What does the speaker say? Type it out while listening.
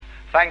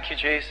Thank you,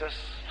 Jesus.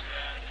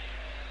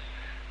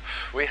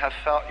 We have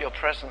felt your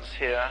presence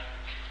here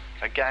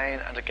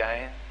again and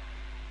again.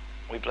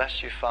 We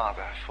bless you,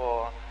 Father,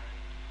 for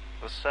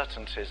the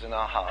certainties in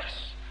our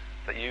hearts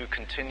that you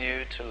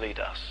continue to lead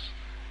us,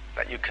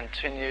 that you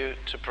continue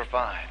to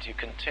provide, you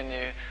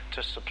continue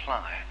to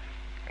supply.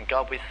 And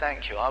God, we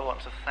thank you. I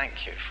want to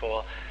thank you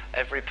for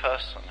every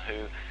person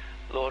who,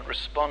 Lord,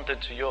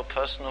 responded to your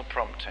personal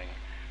prompting.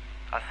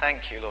 I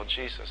thank you, Lord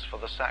Jesus, for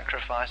the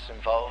sacrifice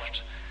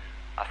involved.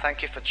 I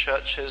thank you for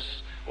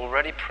churches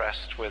already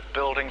pressed with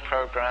building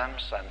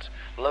programs and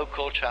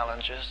local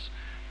challenges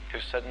who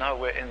said, no,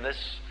 we're in this.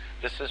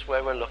 This is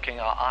where we're looking.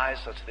 Our eyes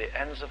are to the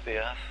ends of the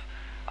earth.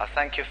 I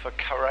thank you for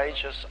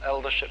courageous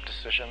eldership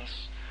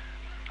decisions.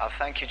 I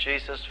thank you,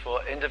 Jesus,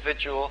 for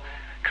individual,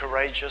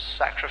 courageous,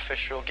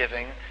 sacrificial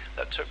giving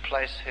that took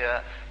place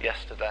here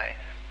yesterday.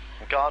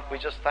 And God, we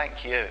just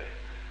thank you.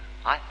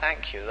 I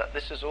thank you that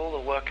this is all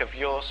the work of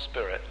your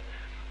Spirit,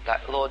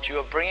 that, Lord, you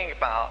are bringing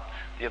about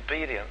the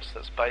obedience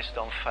that's based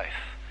on faith.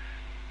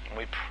 And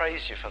we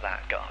praise you for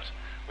that, God.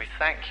 We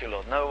thank you,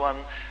 Lord. No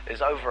one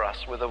is over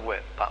us with a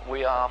whip, but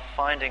we are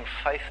finding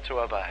faith to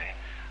obey.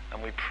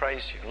 And we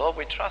praise you. Lord,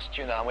 we trust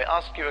you now. And we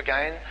ask you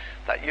again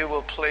that you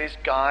will please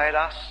guide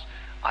us.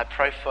 I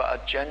pray for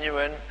a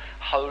genuine,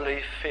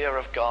 holy fear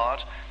of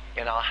God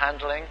in our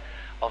handling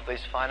of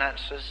these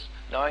finances,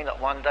 knowing that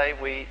one day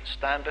we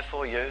stand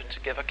before you to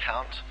give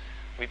account.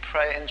 We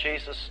pray in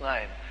Jesus'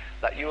 name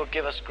that you will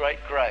give us great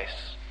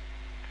grace,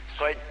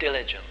 great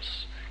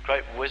diligence,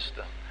 great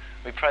wisdom.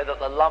 We pray that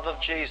the love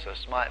of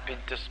Jesus might be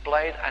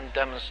displayed and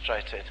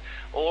demonstrated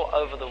all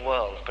over the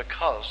world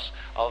because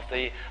of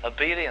the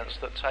obedience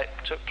that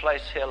took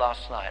place here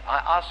last night. I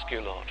ask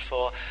you, Lord,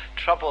 for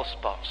trouble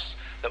spots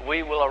that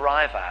we will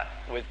arrive at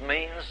with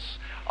means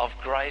of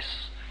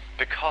grace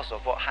because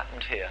of what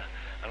happened here.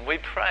 And we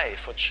pray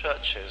for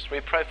churches. We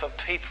pray for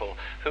people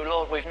who,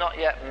 Lord, we've not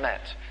yet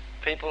met,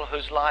 people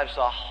whose lives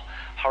are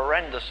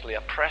horrendously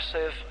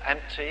oppressive,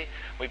 empty.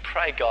 We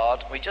pray,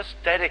 God, we just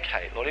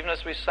dedicate, Lord, even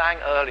as we sang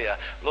earlier,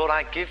 Lord,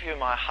 I give you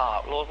my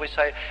heart. Lord, we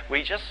say,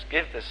 we just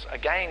give this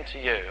again to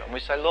you. And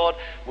we say, Lord,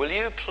 will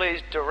you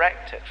please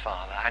direct it,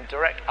 Father, and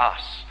direct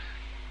us,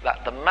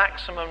 that the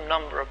maximum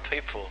number of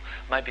people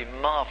may be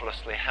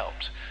marvelously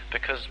helped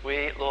because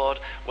we, Lord,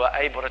 were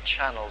able to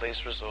channel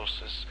these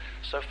resources.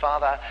 So,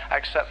 Father,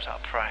 accept our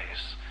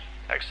praise,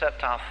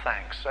 accept our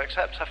thanks,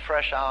 accept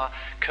afresh our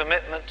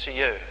commitment to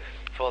you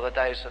for the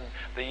days and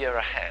the year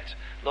ahead.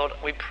 Lord,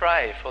 we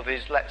pray for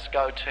these Let's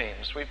Go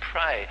teams. We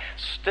pray,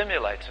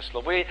 stimulate us,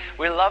 Lord. We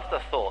love the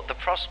thought, the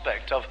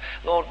prospect of,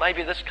 Lord,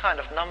 maybe this kind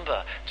of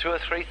number, 2,000 or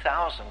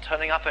 3,000,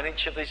 turning up in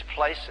each of these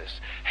places,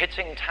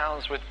 hitting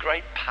towns with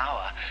great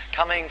power,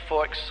 coming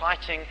for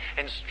exciting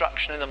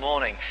instruction in the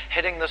morning,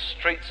 hitting the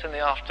streets in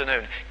the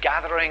afternoon,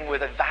 gathering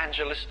with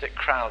evangelistic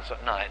crowds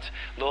at night.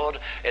 Lord,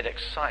 it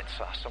excites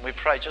us, and we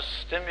pray, just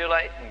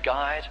stimulate and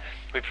guide.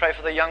 We pray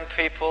for the young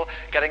people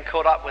getting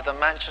caught up with the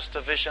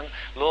Manchester vision.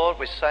 Lord,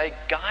 we say,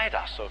 guide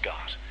us, oh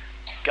God.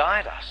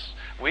 Guide us.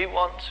 We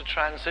want to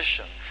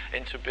transition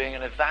into being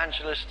an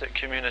evangelistic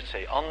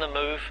community on the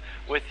move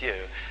with you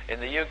in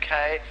the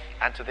UK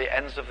and to the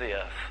ends of the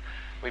earth.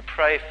 We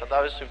pray for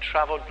those who've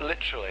travelled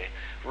literally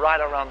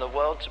right around the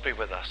world to be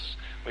with us.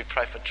 We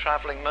pray for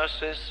travelling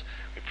mercies.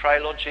 We pray,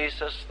 Lord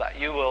Jesus, that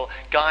you will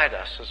guide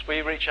us as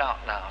we reach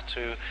out now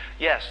to,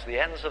 yes,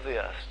 the ends of the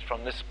earth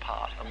from this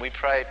part. And we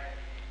pray,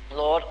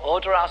 Lord,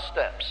 order our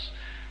steps.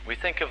 We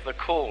think of the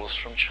calls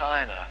from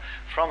China,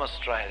 from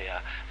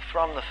Australia,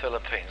 from the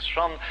Philippines,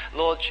 from,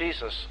 Lord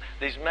Jesus,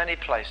 these many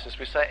places.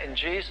 We say, in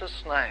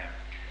Jesus' name,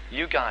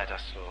 you guide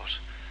us, Lord.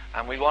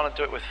 And we want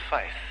to do it with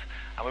faith.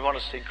 And we want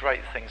to see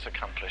great things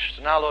accomplished.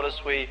 Now, Lord,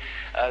 as we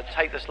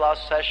take this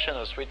last session,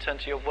 as we turn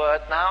to your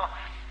word now,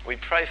 we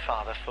pray,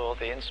 Father, for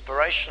the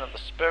inspiration of the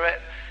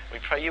Spirit. We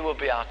pray you will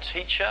be our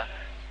teacher.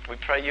 We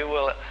pray you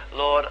will,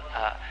 Lord,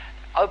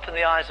 open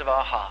the eyes of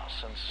our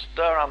hearts and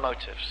stir our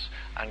motives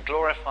and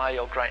glorify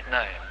your great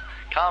name.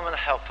 Come and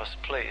help us,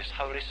 please,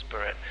 Holy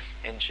Spirit,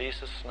 in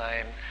Jesus'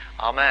 name.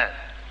 Amen.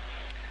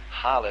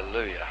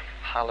 Hallelujah.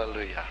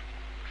 Hallelujah.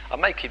 I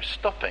may keep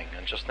stopping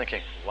and just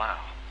thinking, wow,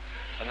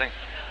 and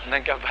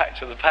then go back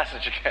to the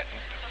passage again.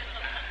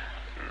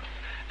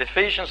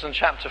 Ephesians in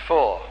chapter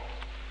 4.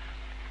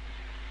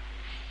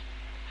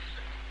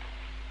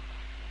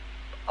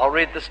 I'll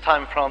read this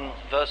time from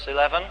verse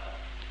 11.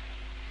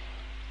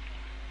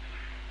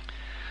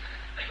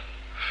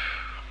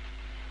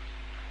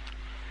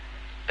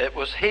 It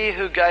was he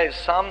who gave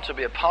some to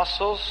be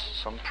apostles,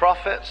 some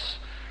prophets,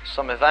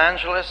 some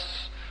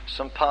evangelists,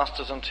 some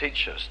pastors and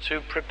teachers,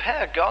 to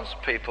prepare God's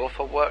people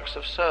for works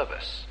of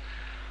service,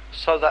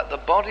 so that the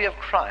body of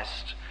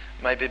Christ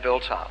may be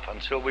built up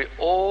until we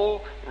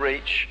all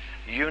reach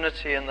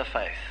unity in the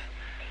faith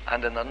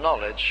and in the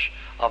knowledge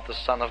of the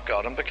Son of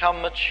God and become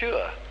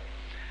mature,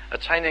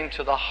 attaining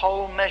to the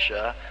whole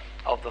measure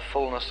of the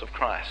fullness of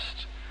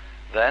Christ.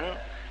 Then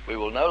we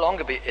will no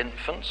longer be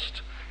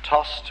infants,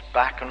 tossed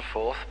back and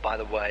forth by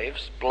the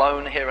waves,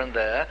 blown here and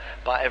there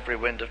by every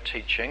wind of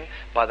teaching,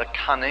 by the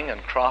cunning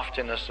and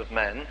craftiness of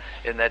men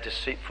in their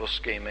deceitful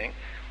scheming.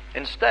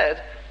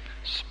 Instead,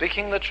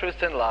 speaking the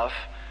truth in love,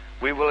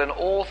 we will in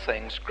all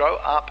things grow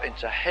up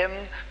into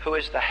him who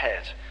is the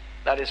head,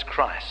 that is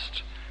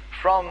Christ.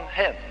 From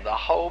him the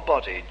whole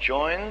body,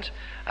 joined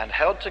and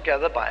held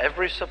together by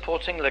every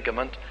supporting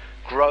ligament,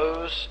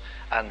 grows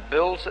and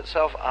builds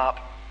itself up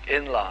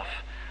in love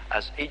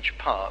as each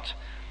part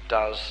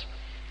does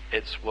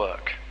its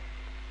work.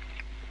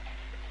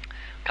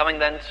 Coming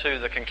then to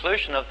the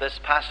conclusion of this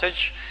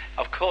passage,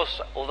 of course,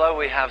 although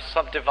we have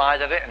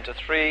subdivided it into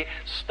 3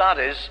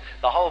 studies,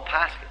 the whole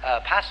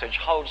passage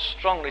holds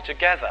strongly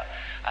together.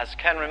 As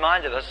Ken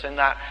reminded us in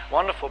that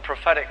wonderful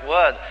prophetic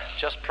word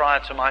just prior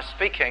to my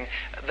speaking,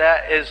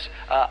 there is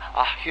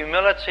a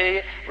humility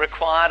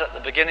required at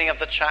the beginning of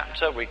the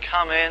chapter. We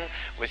come in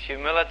with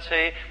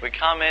humility. We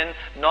come in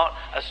not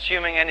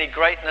assuming any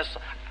greatness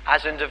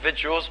as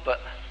individuals, but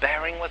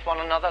bearing with one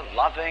another,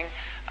 loving,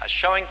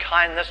 showing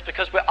kindness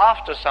because we're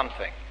after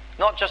something.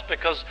 Not just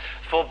because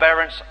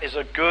forbearance is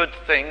a good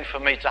thing for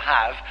me to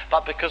have,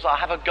 but because I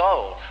have a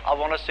goal. I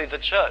want to see the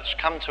church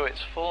come to its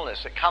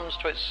fullness. It comes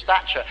to its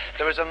stature.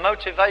 There is a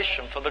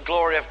motivation for the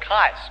glory of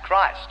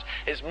Christ.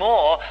 It's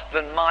more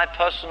than my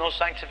personal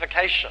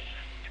sanctification.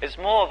 It's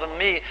more than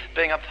me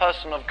being a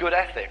person of good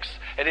ethics.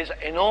 It is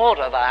in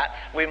order that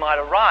we might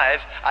arrive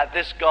at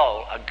this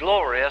goal, a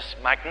glorious,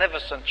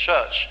 magnificent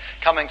church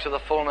coming to the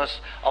fullness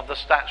of the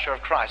stature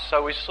of Christ.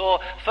 So we saw,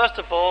 first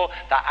of all,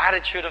 that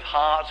attitude of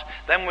heart.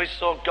 Then we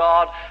saw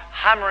God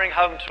hammering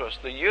home to us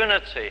the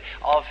unity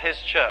of his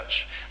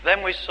church.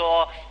 Then we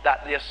saw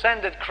that the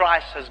ascended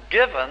Christ has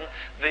given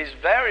these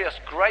various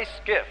grace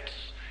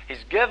gifts.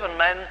 He's given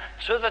men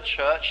to the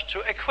church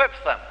to equip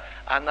them.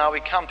 And now we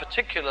come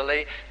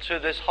particularly to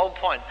this whole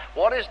point.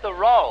 What is the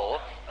role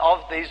of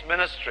these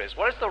ministries?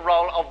 What is the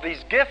role of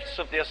these gifts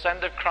of the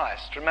ascended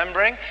Christ?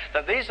 Remembering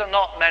that these are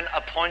not men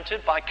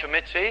appointed by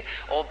committee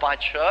or by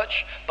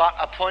church, but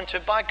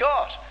appointed by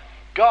God.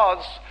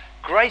 God's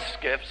grace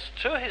gifts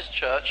to his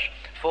church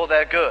for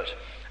their good.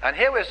 And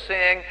here we're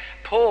seeing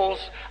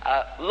Paul's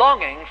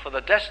longing for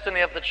the destiny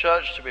of the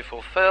church to be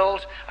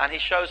fulfilled, and he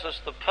shows us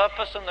the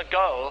purpose and the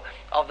goal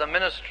of the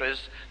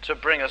ministries to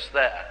bring us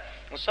there.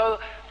 And so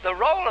the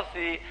role of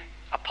the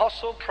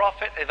apostle,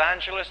 prophet,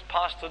 evangelist,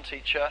 pastor, and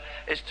teacher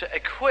is to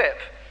equip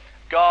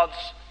God's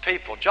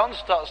people. John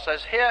Stott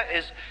says, here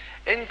is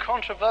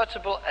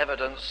incontrovertible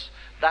evidence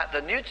that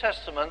the New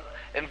Testament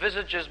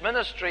envisages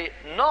ministry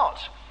not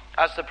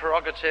as the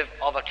prerogative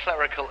of a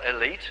clerical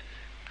elite,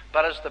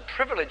 but as the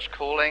privileged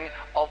calling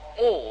of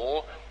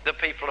all the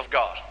people of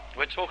God.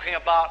 We're talking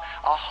about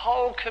a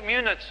whole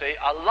community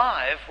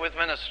alive with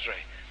ministry.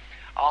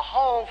 A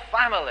whole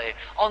family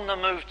on the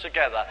move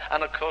together.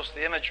 And of course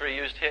the imagery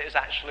used here is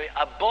actually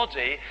a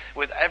body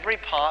with every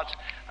part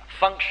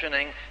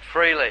functioning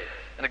freely.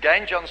 And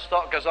again, John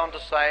Stott goes on to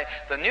say,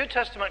 the New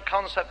Testament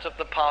concept of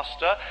the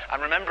pastor,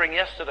 and remembering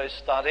yesterday's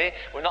study,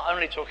 we're not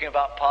only talking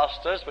about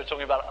pastors, we're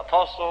talking about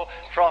apostle,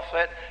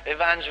 prophet,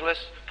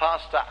 evangelist,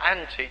 pastor,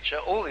 and teacher,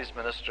 all these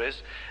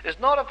ministries, is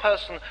not a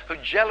person who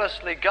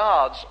jealously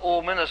guards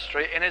all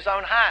ministry in his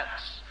own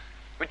hands.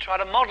 We try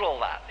to model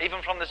that.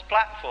 Even from this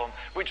platform,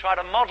 we try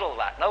to model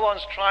that. No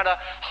one's trying to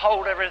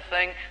hold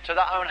everything to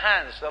their own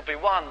hands. There'll be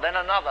one, then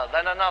another,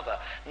 then another.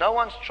 No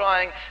one's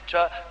trying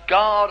to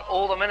guard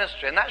all the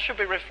ministry. And that should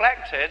be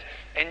reflected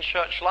in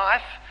church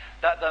life,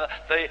 that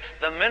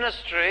the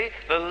ministry,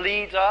 the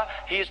leader,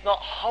 he's not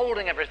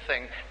holding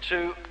everything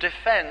to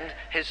defend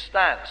his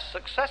stance.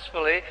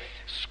 Successfully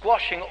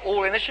squashing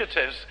all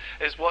initiatives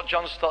is what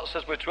John Stott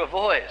says we're to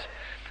avoid.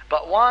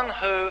 But one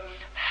who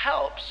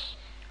helps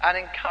and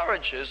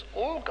encourages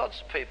all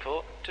God's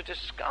people to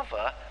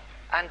discover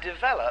and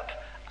develop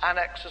and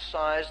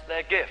exercise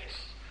their gifts.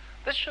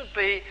 This should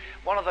be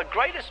one of the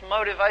greatest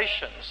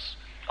motivations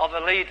of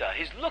a leader.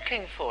 He's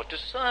looking for,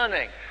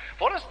 discerning,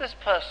 what has this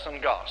person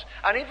got?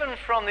 And even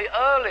from the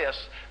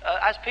earliest,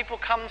 as people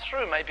come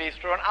through, maybe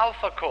through an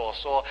alpha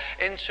course or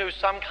into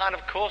some kind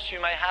of course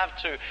you may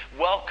have to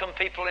welcome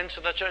people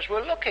into the church,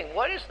 we're looking,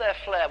 what is their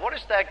flair? What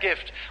is their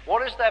gift?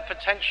 What is their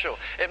potential?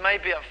 It may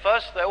be at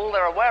first all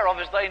they're aware of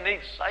is they need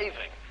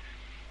saving.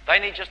 They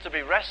need just to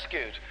be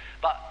rescued.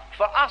 But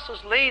for us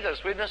as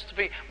leaders, we need to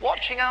be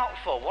watching out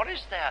for what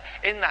is there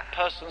in that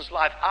person's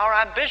life. Our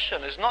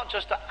ambition is not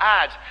just to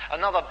add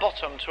another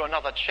bottom to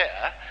another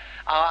chair.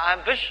 Our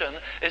ambition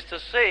is to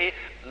see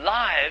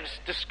lives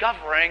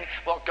discovering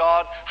what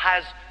God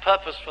has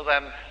purpose for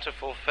them to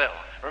fulfill.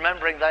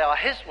 Remembering they are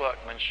his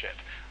workmanship,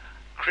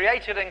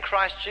 created in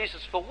Christ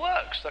Jesus for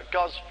works that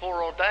God's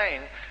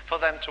foreordained for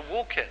them to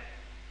walk in.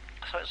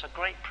 So it's a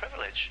great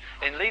privilege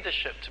in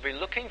leadership to be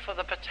looking for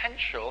the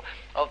potential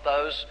of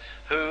those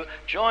who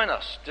join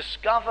us.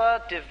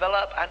 Discover,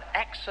 develop, and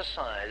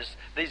exercise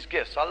these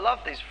gifts. I love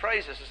these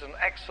phrases. It's an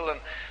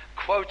excellent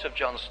quote of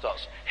John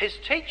Stott's. His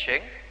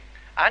teaching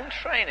and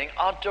training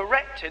are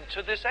directed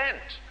to this end.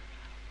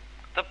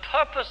 The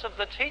purpose of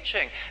the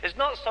teaching is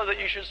not so that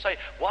you should say,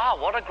 wow,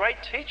 what a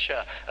great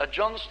teacher,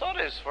 John Stott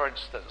is, for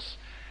instance.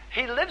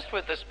 He lives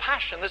with this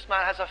passion. This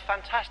man has a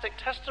fantastic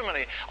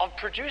testimony of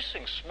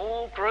producing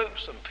small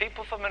groups and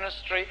people for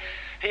ministry.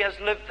 He has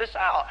lived this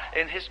out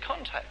in his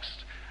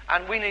context.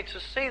 And we need to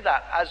see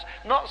that as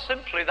not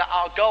simply that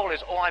our goal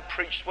is, oh, I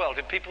preached well.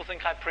 Did people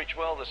think I preached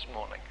well this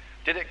morning?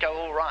 Did it go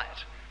all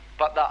right?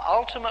 But the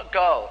ultimate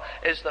goal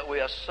is that we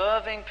are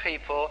serving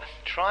people,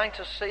 trying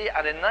to see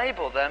and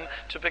enable them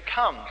to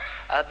become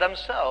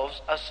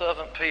themselves a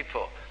servant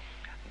people,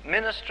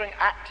 ministering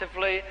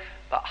actively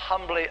but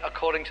humbly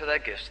according to their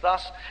gifts.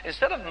 Thus,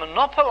 instead of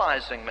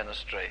monopolizing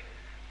ministry,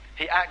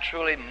 he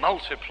actually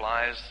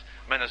multiplies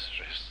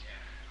ministries.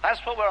 That's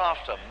what we're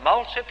after,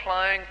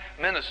 multiplying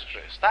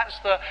ministries.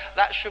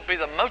 That should be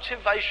the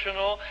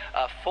motivational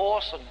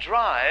force and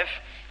drive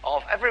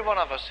of every one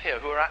of us here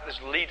who are at this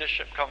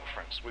leadership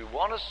conference. We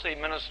want to see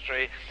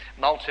ministry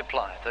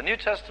multiplied. The New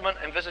Testament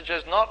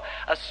envisages not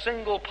a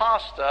single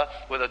pastor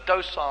with a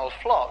docile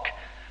flock,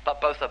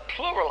 but both a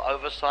plural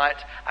oversight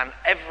and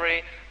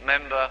every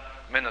member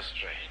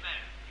ministry.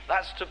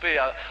 That's to be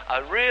a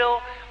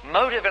real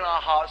motive in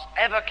our hearts,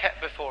 ever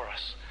kept before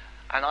us.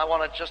 And I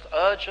want to just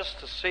urge us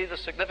to see the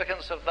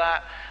significance of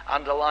that,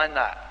 underline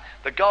that.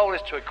 The goal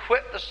is to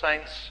equip the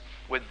saints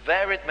with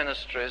varied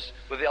ministries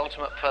with the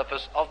ultimate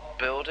purpose of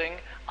building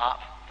up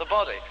the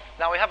body.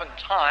 Now, we haven't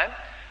time,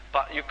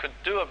 but you could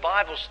do a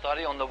Bible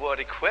study on the word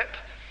equip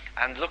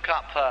and look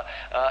up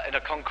in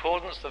a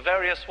concordance the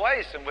various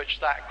ways in which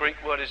that Greek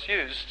word is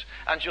used.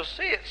 And you'll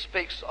see it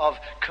speaks of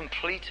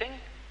completing,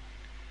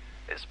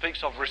 it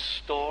speaks of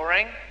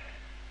restoring,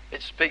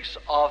 it speaks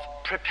of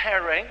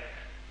preparing,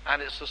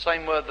 and it's the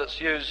same word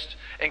that's used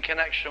in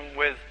connection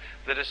with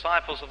the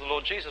disciples of the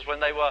Lord Jesus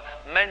when they were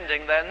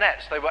mending their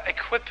nets. They were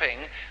equipping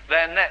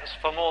their nets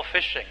for more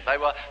fishing. They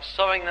were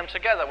sewing them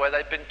together where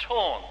they'd been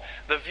torn.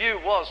 The view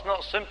was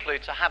not simply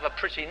to have a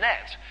pretty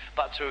net,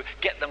 but to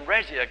get them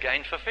ready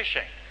again for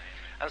fishing.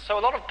 And so a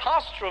lot of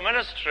pastoral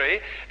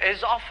ministry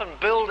is often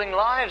building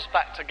lives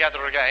back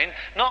together again,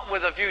 not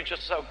with a view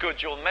just so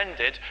good you're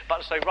mended, but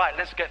to say, right,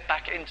 let's get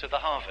back into the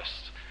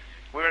harvest.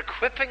 We're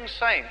equipping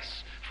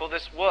saints for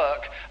this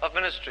work of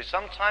ministry.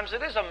 Sometimes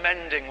it is a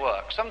mending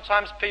work.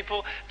 Sometimes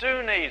people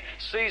do need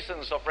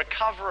seasons of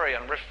recovery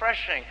and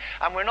refreshing,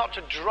 and we're not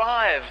to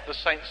drive the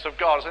saints of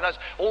God. So that's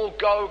all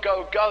go,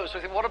 go, go. So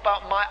we think, what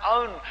about my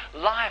own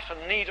life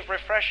and need of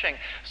refreshing?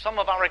 Some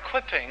of our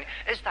equipping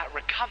is that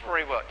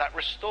recovery work, that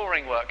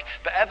restoring work,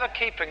 but ever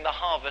keeping the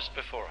harvest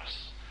before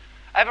us.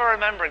 Ever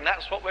remembering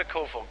that's what we're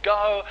called for.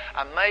 Go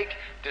and make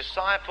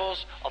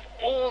disciples of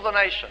all the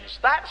nations.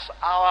 That's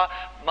our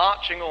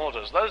marching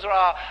orders. Those are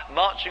our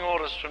marching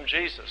orders from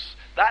Jesus.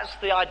 That's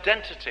the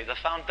identity, the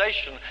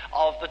foundation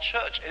of the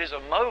church. It is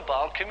a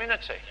mobile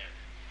community.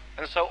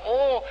 And so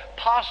all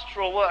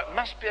pastoral work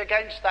must be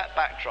against that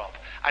backdrop.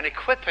 And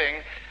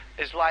equipping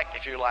is like,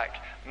 if you like,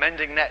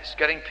 mending nets,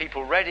 getting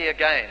people ready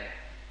again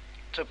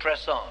to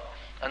press on.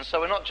 And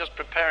so we're not just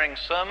preparing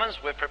sermons,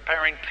 we're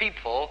preparing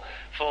people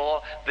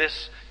for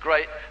this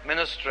great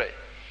ministry.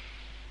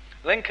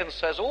 Lincoln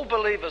says all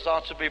believers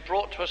are to be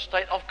brought to a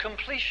state of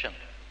completion.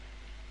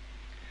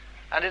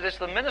 And it is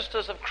the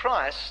ministers of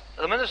Christ,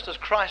 the ministers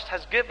Christ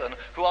has given,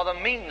 who are the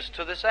means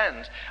to this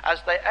end, as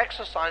they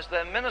exercise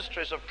their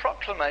ministries of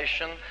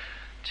proclamation,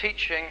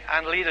 teaching,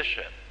 and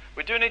leadership.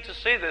 We do need to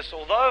see this,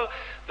 although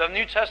the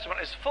New Testament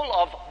is full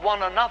of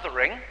one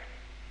anothering,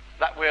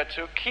 that we're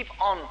to keep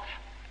on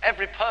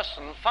every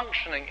person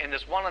functioning in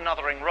this one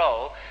anothering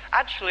role.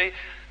 Actually,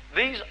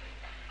 these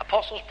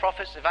apostles,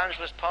 prophets,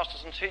 evangelists,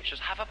 pastors and teachers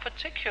have a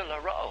particular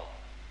role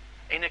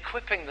in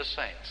equipping the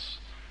saints.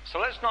 So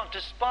let's not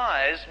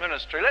despise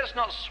ministry. Let's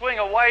not swing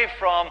away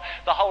from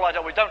the whole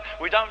idea.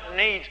 We don't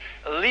need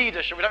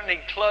leadership. We don't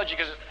need clergy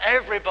because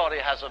everybody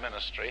has a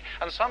ministry.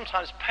 And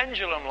sometimes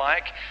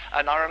pendulum-like,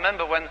 and I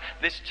remember when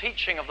this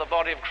teaching of the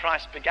body of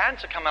Christ began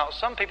to come out,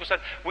 some people said,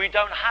 we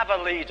don't have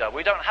a leader.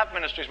 We don't have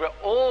ministries. We're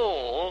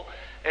all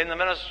in the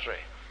ministry.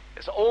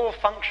 It's all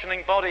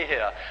functioning body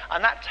here.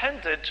 And that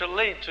tended to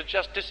lead to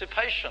just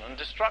dissipation and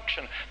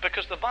destruction,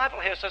 because the Bible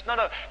here says,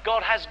 no,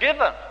 God has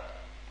given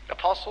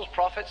apostles,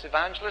 prophets,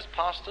 evangelists,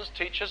 pastors,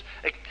 teachers,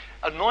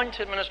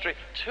 anointed ministry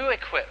to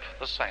equip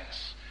the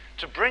saints,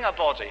 to bring a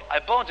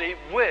body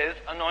with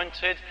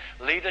anointed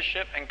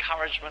leadership,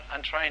 encouragement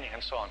and training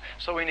and so on.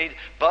 So we need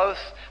both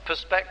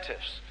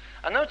perspectives.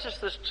 And notice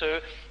this too,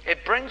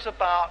 it brings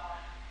about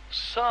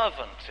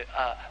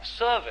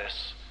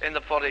service in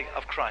the body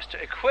of Christ,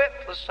 to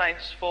equip the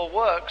saints for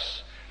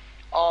works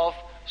of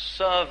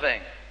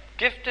serving.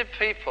 Gifted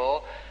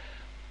people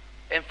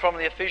from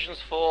the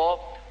Ephesians 4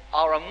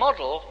 are a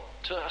model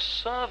to a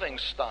serving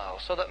style,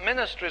 so that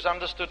ministry is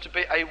understood to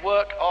be a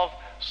work of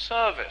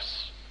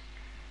service.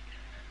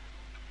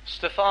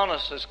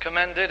 Stephanus is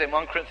commended in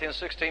 1 Corinthians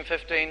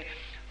 16:15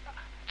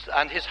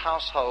 and his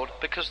household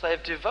because they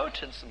have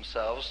devoted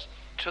themselves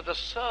to the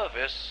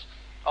service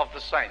of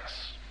the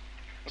saints.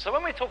 And so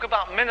when we talk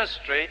about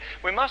ministry,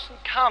 we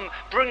mustn't come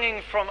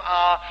bringing from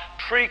our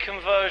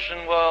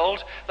pre-conversion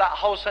world that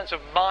whole sense of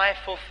my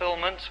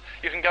fulfillment.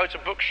 You can go to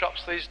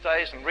bookshops these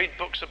days and read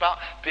books about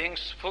being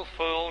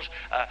fulfilled,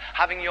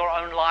 having your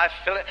own life,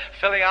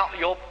 filling out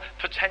your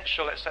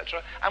potential,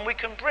 etc. And we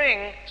can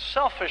bring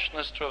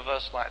selfishness to a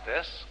verse like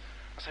this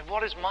and say,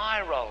 what is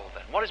my role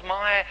then? What is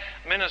my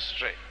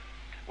ministry?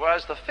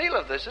 Whereas the feel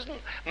of this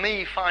isn't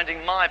me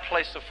finding my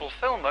place of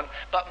fulfillment,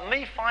 but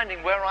me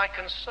finding where I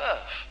can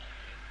serve.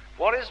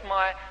 What is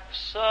my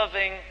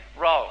serving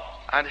role?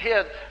 And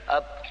here,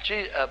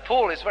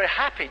 Paul is very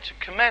happy to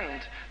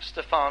commend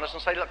Stephanas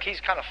and say, look,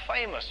 he's kind of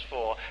famous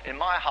for, in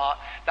my heart,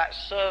 that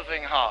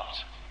serving heart.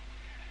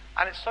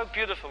 And it's so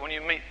beautiful when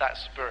you meet that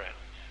spirit.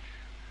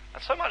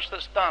 And so much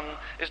that's done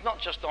is not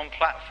just on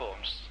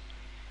platforms.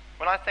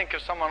 When I think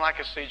of someone like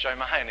a C.J.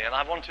 Mahaney, and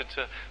I wanted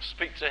to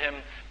speak to him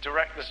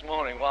direct this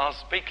morning while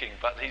speaking,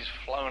 but he's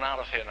flown out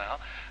of here now,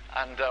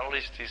 and at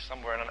least he's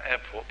somewhere in an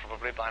airport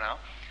probably by now.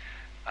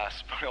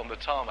 Probably on the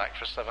tarmac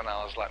for 7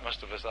 hours like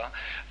most of us are.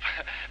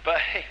 But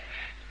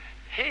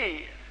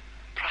he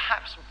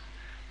perhaps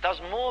does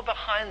more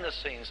behind the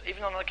scenes,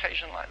 even on an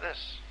occasion like this.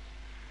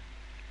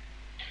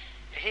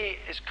 He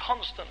is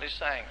constantly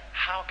saying,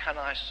 how can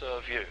I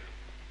serve you?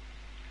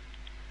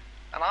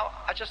 And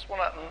I just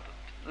want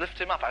to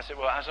lift him up, as it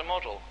were, as a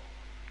model.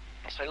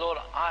 And say, Lord,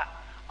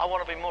 I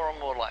want to be more and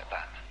more like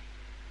that.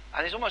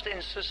 And he's almost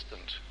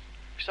insistent.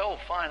 You say, oh,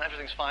 fine,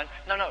 everything's fine.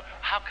 No,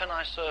 how can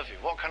I serve you?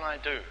 What can I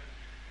do?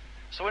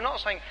 So we're not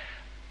saying,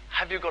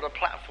 have you got a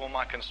platform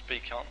I can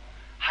speak on?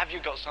 Have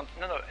you got something?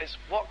 No, it's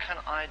what can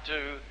I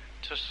do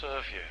to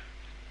serve you?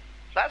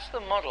 That's the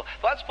model.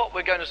 That's what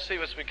we're going to see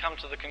as we come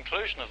to the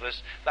conclusion of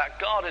this, that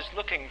God is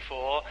looking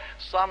for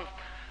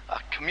a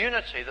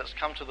community that's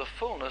come to the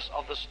fullness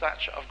of the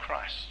stature of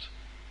Christ.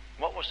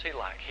 What was he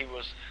like? He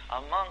was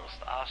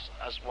amongst us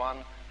as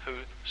one who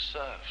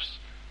serves.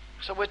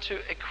 So we're to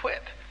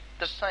equip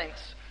the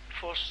saints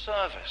for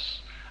service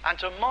and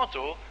to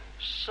model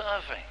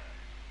serving.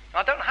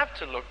 I don't have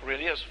to look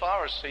really as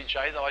far as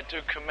CJ, though I do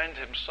commend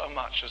him so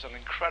much as an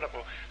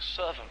incredible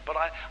servant. But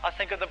I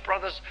think of the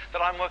brothers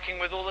that I'm working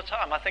with all the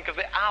time. I think of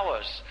the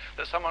hours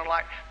that someone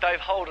like Dave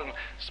Holden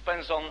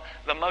spends on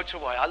the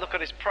motorway. I look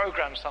at his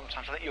program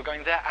sometimes. I think you're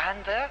going there,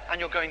 and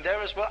you're going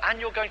there as well, and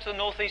you're going to the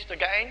northeast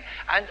again.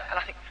 And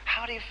I think,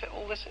 how do you fit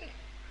all this in?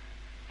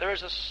 There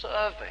is a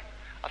serving.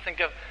 I think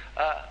of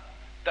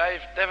Dave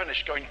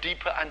Devenish going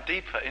deeper and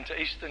deeper into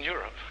Eastern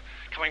Europe,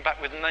 coming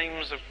back with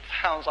names of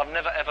towns I've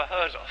never ever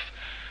heard of,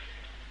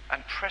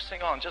 and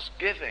pressing on, just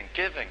giving,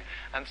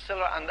 and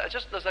still, and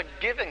there's a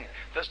giving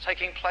that's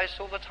taking place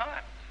all the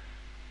time.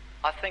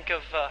 I think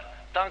of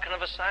Duncan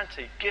of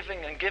Asante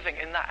giving and giving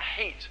in that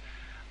heat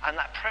and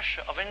that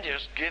pressure of India,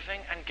 just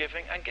giving and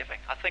giving and giving.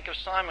 I think of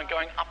Simon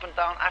going up and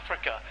down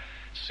Africa,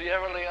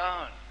 Sierra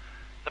Leone,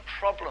 the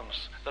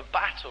problems, the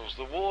battles,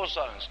 the war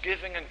zones,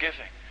 giving and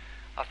giving.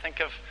 I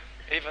think of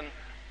even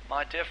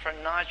my dear friend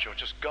Nigel,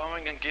 just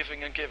going and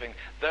giving and giving.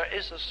 There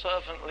is a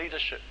servant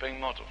leadership being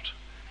modelled.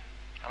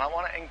 And I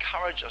want to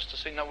encourage us to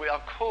see, no, we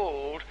are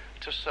called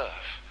to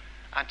serve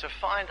and to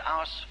find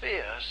our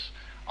spheres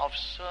of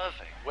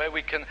serving where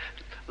we can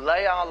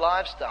lay our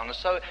lives down. And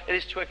so it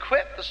is to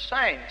equip the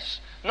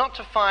saints, not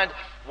to find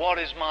what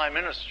is my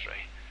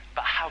ministry,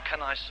 but how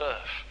can I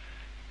serve?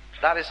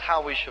 That is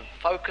how we should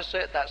focus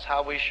it. That's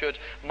how we should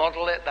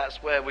model it.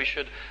 That's where we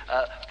should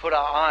put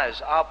our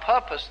eyes. Our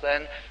purpose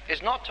then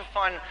is not to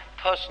find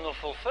personal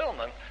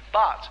fulfillment,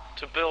 but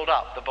to build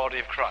up the body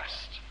of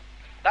Christ.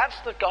 That's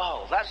the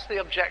goal. That's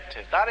the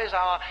objective. That is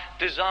our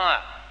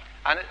desire.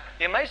 And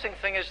the amazing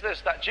thing is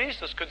this, that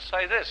Jesus could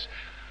say this.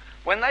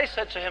 When they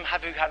said to him,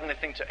 have you had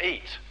anything to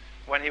eat?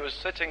 When he was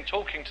sitting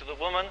talking to the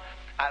woman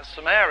at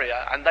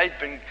Samaria and they'd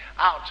been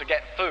out to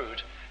get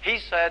food, he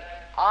said,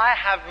 I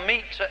have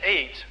meat to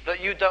eat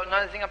that you don't know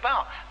anything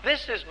about.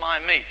 This is my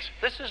meat.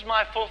 This is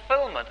my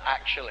fulfillment,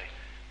 actually,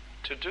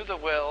 to do the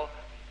will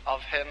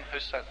of him who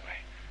sent me.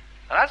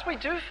 And as we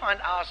do find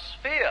our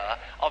sphere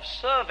of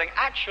serving,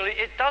 actually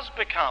it does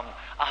become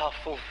our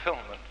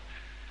fulfillment.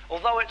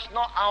 Although it's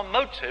not our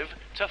motive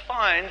to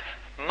find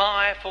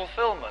my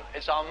fulfillment.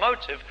 It's our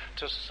motive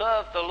to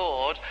serve the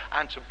Lord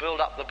and to build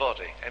up the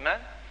body. Amen?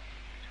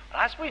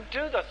 As we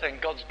do the thing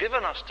God's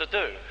given us to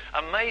do,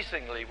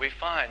 amazingly we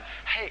find,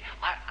 hey,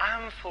 I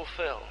am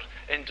fulfilled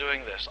in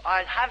doing this.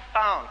 I have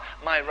found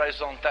my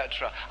raison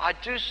d'etre. I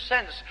do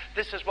sense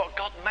this is what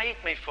God made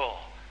me for.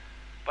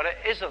 But it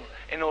isn't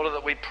in order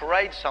that we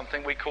parade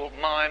something we call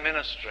my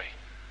ministry.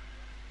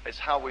 It's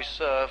how we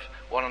serve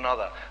one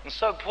another. And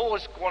so Paul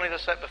is wanting to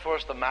set before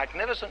us the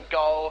magnificent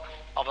goal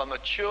of a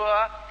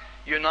mature,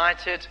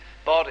 united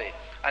body.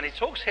 And he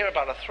talks here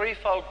about a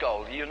threefold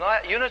goal: the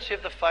unity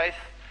of the faith,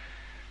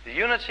 the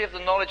unity of the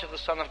knowledge of the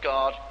Son of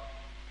God,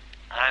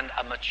 and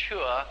a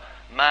mature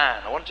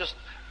man. I want to just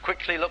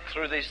quickly look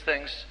through these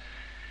things.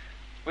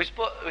 We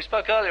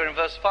spoke earlier in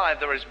verse 5,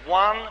 there is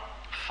one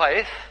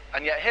faith,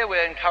 and yet here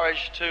we're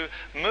encouraged to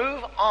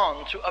move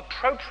on to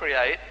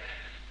appropriate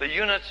the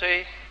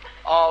unity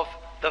of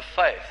the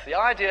faith. The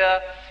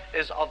idea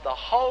is of the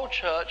whole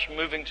church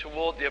moving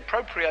toward the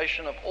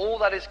appropriation of all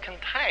that is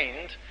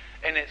contained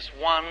in its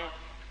one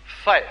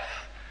faith.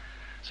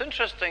 It's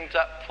interesting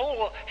that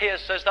Paul here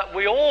says that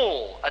we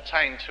all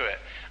attain to it.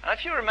 And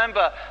if you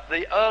remember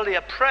the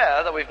earlier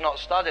prayer, that we've not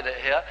studied it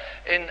here,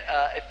 in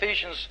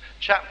Ephesians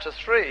chapter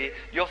 3,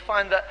 you'll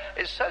find that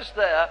it says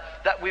there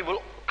that we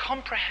will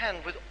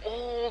comprehend with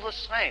all the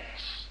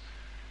saints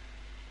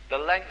the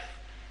length,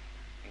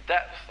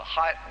 depth, the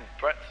height and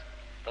breadth,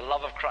 the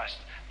love of Christ.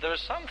 There is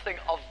something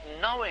of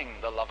knowing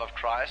the love of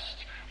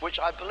Christ which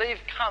I believe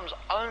comes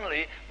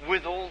only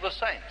with all the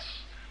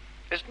saints.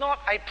 It's not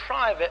a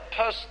private,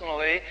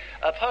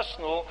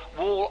 personal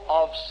wall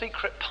of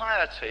secret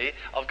piety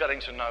of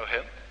getting to know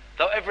him,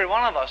 though every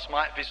one of us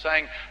might be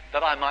saying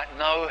that I might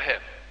know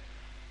him.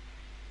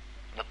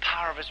 The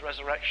power of his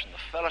resurrection,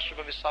 the fellowship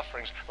of his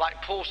sufferings.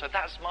 Like Paul said,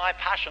 that's my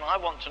passion. I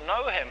want to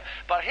know him.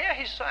 But here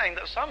he's saying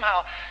that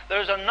somehow there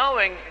is a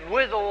knowing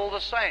with all the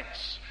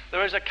saints.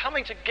 There is a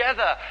coming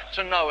together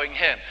to knowing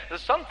him.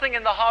 There's something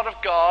in the heart of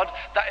God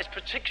that is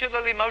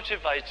particularly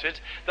motivated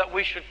that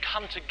we should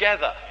come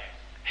together.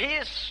 He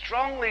is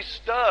strongly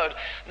stirred,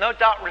 no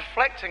doubt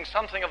reflecting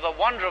something of the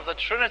wonder of the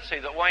Trinity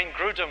that Wayne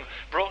Grudem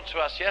brought to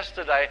us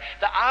yesterday,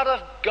 that out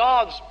of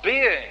God's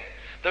being,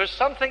 there is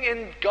something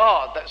in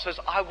God that says,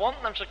 I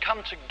want them to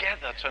come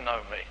together to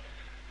know me.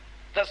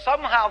 That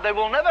somehow they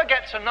will never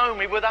get to know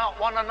me without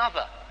one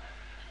another.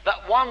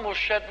 That one will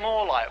shed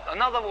more light,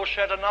 another will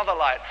shed another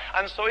light.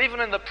 And so even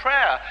in the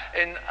prayer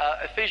in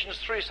Ephesians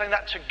 3, saying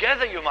that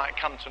together you might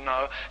come to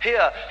know,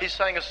 here he's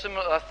saying a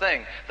similar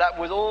thing, that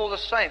with all the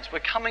saints we're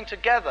coming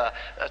together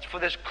for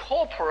this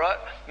corporate,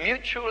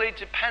 mutually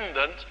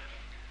dependent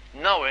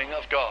knowing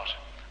of God.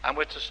 And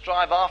we're to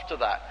strive after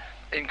that,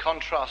 in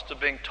contrast to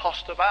being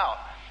tossed about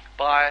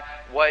by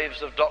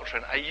waves of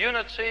doctrine. A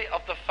unity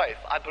of the faith.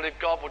 I believe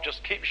God will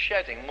just keep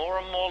shedding more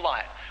and more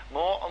light,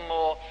 more and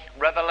more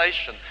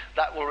revelation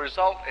that will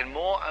result in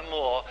more and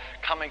more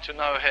coming to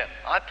know him.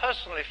 I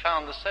personally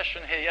found the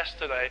session here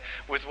yesterday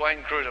with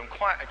Wayne Grudem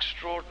quite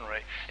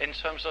extraordinary in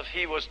terms of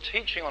he was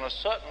teaching on a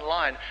certain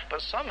line,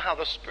 but somehow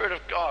the Spirit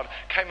of God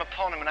came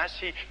upon him, and as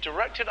he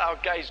directed our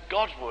gaze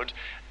Godward,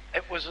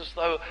 it was as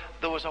though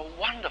there was a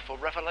wonderful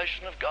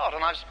revelation of God.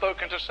 And I've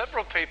spoken to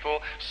several people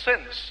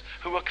since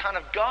who were kind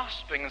of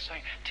gasping and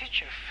saying, did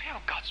you feel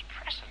God's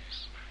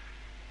presence?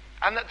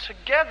 And that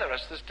together,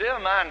 as this dear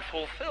man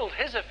fulfilled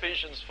his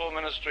Ephesians 4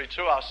 ministry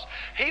to us,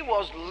 he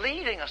was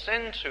leading us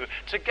into,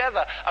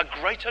 together, a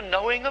greater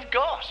knowing of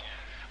God,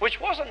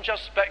 which wasn't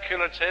just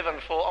speculative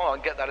and for,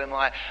 I'll get that in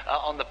my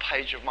on the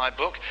page of my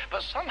book,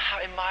 but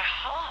somehow in my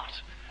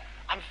heart,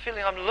 I'm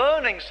feeling I'm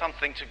learning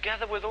something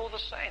together with all the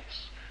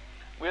saints.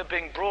 We're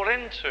being brought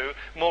into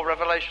more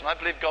revelation. I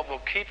believe God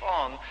will keep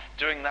on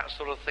doing that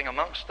sort of thing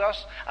amongst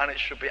us, and it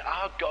should be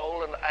our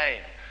goal and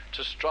aim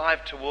to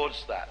strive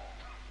towards that.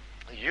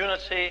 The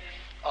unity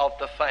of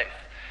the faith.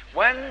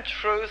 When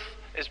truth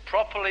is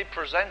properly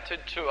presented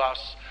to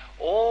us,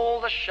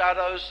 all the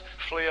shadows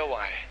flee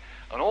away,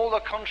 and all the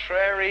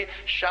contrary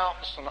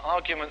shouts and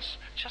arguments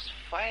just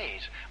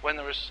fade when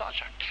there is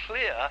such a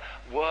clear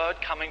word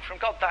coming from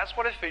God. That's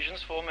what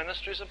Ephesians 4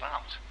 ministry is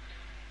about.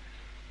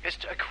 Is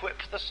to equip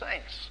the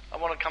saints. I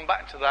want to come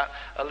back to that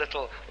a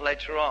little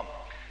later on.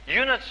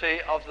 Unity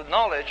of the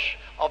knowledge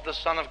of the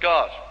Son of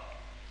God.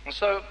 And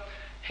so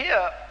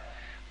here,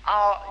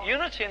 our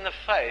unity in the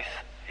faith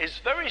is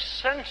very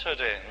centered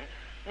in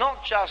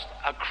not just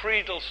a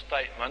creedal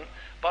statement,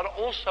 but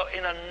also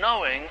in a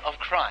knowing of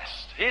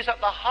Christ. He's at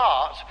the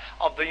heart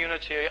of the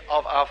unity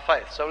of our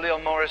faith. So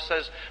Leon Morris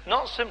says,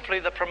 not simply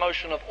the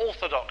promotion of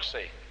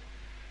orthodoxy,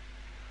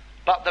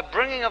 but the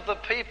bringing of the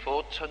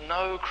people to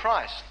know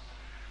Christ.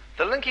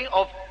 The linking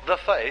of the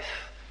faith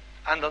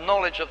and the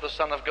knowledge of the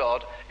Son of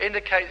God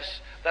indicates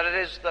that it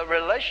is the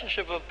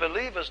relationship of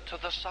believers to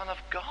the Son of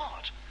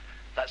God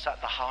that's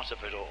at the heart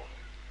of it all.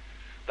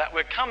 That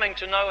we're coming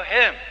to know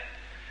him.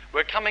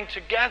 We're coming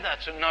together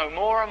to know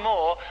more and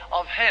more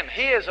of him.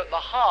 He is at the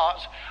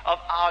heart of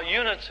our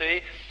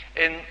unity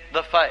in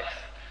the faith.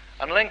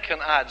 And Lincoln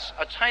adds,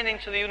 attaining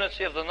to the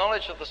unity of the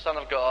knowledge of the Son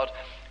of God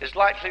is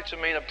likely to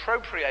mean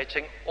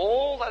appropriating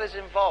all that is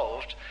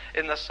involved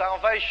in the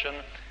salvation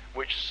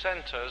which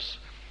centers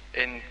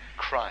in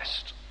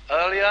Christ.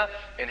 Earlier,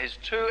 in his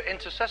 2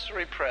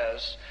 intercessory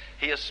prayers,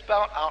 he has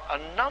spelt out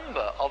a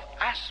number of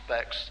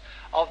aspects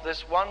of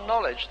this one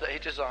knowledge that he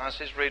desires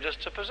his readers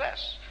to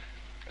possess.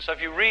 So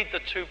if you read the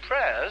 2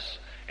 prayers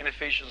in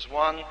Ephesians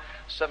 1,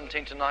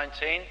 17 to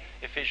 19,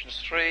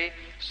 Ephesians 3,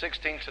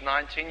 16 to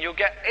 19, you'll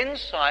get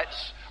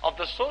insights of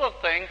the sort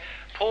of thing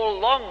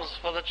Paul longs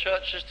for the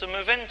churches to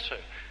move into.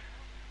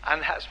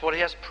 And that's what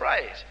he has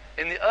prayed.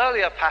 In the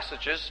earlier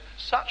passages,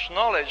 such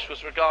knowledge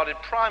was regarded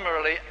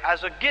primarily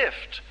as a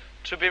gift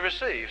to be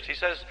received. He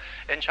says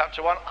in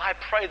chapter 1, I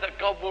pray that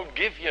God will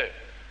give you.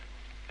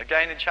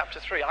 Again in chapter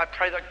 3, I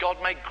pray that God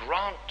may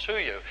grant to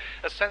you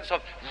a sense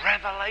of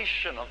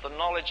revelation of the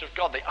knowledge of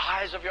God, the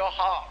eyes of your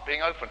heart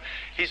being open.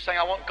 He's saying,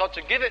 I want God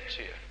to give it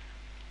to you.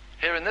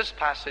 Here in this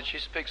passage, he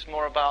speaks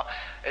more about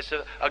it's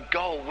a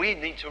goal we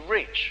need to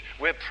reach.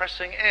 We're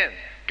pressing in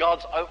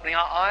God's opening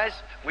our eyes,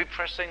 we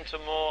press into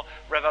more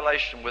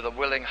revelation with a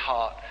willing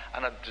heart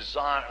and a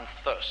desire and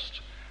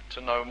thirst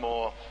to know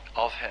more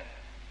of him.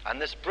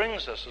 And this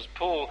brings us, as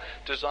Paul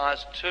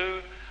desires,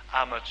 to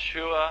a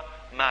mature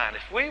man.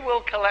 If we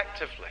will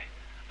collectively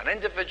and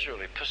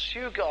individually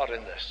pursue God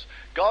in this,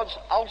 God's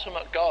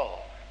ultimate goal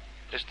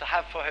is to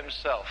have for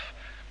himself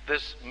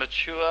this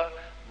mature,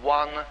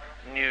 one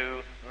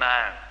new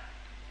man.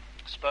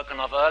 Spoken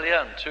of earlier,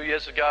 and 2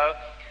 years ago,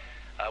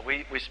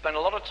 we spent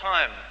a lot of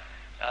time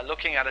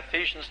looking at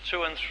Ephesians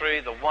 2 and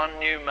 3, the one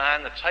new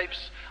man. The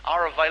tapes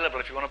are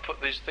available if you want to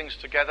put these things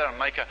together and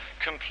make a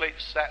complete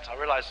set. I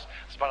realize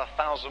there's about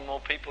 1,000 more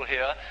people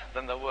here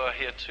than there were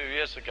here 2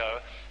 years ago,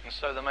 and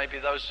so there may be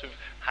those who've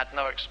had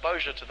no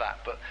exposure to that,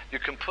 but you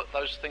can put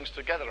those things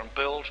together and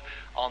build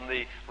on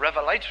the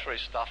revelatory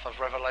stuff of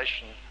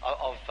Revelation,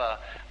 of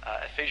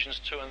Ephesians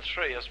 2 and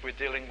 3 as we're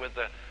dealing with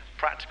the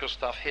practical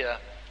stuff here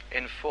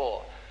in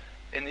 4.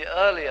 In the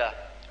earlier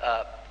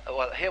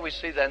here we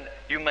see then,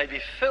 you may be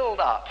filled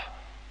up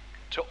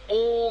to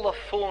all the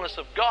fullness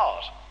of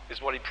God,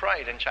 is what he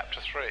prayed in chapter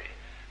 3.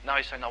 Now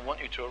he's saying, I want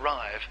you to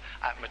arrive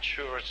at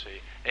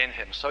maturity in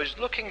him. So he's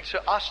looking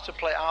to us to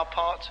play our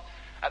part.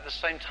 At the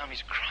same time,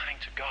 he's crying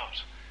to God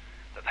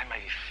that they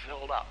may be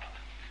filled up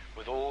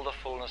with all the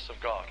fullness of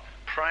God,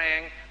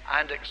 praying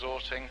and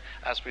exhorting,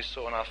 as we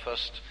saw in our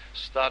first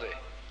study.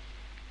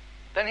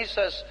 Then he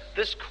says,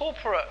 this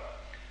corporate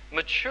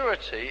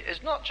maturity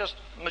is not just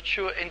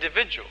mature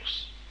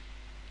individuals.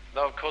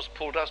 Though, of course,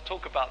 Paul does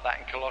talk about that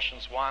in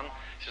Colossians 1.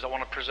 He says, I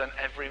want to present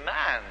every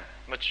man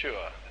mature.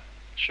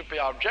 It should be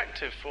our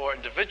objective for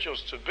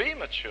individuals to be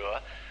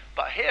mature.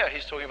 But here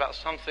he's talking about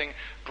something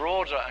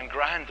broader and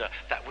grander,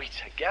 that we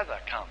together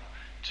come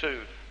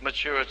to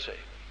maturity.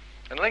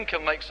 And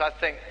Lincoln makes, I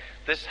think,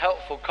 this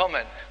helpful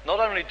comment. Not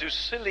only do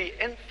silly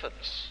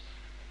infants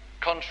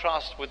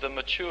contrast with the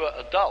mature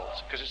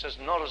adult, because it says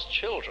not as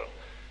children,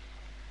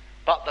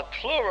 but the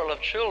plural of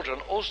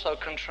children also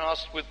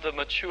contrasts with the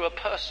mature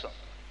person.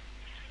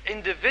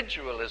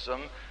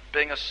 Individualism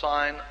being a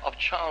sign of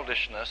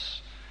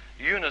childishness,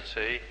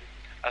 unity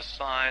a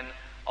sign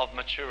of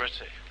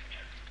maturity.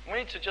 We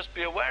need to just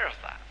be aware of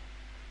that.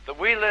 That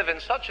we live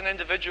in such an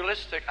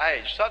individualistic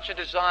age, such a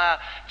desire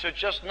to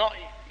just not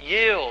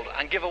yield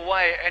and give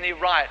away any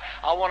right.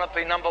 I want to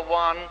be number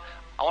one.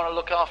 I want to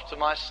look after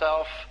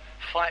myself,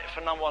 fight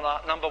for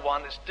number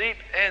one. It's deep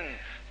in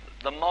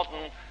the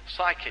modern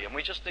psyche, and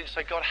we just need to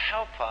say, God,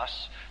 help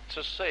us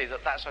to see that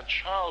that's a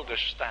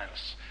childish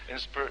stance in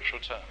spiritual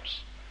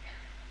terms,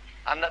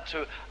 and that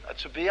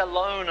to be a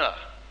loner.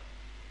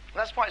 And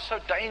that's why it's so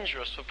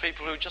dangerous for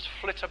people who just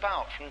flit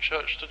about from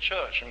church to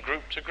church and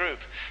group to group,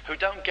 who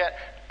don't get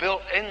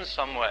built in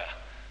somewhere.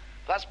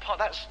 That's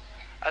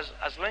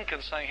as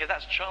Lincoln's saying here,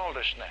 that's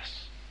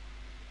childishness.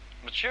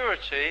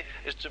 Maturity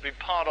is to be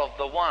part of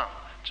the one,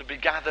 to be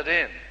gathered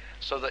in,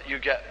 so that you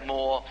get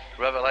more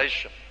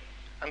revelation.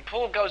 And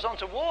Paul goes on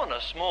to warn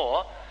us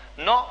more,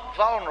 not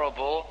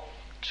vulnerable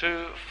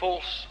to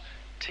false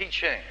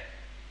teaching,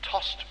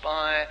 tossed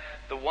by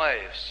the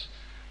waves.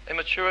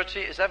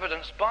 Immaturity is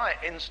evidenced by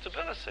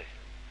instability,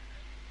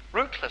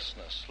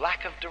 rootlessness,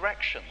 lack of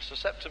direction,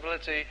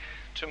 susceptibility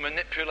to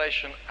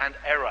manipulation and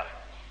error.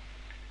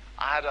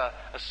 I had a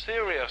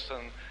serious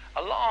and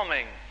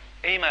alarming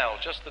email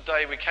just the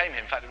day we came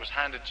here. In fact, it was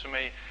handed to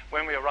me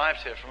when we arrived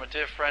here from a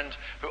dear friend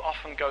who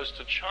often goes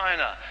to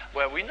China,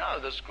 where we know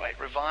there's great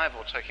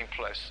revival taking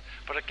place.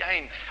 But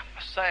again,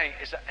 saying,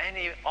 is there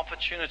any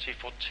opportunity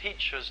for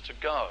teachers to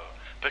go?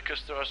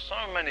 Because there are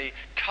so many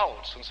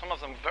cults, and some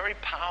of them very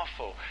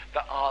powerful,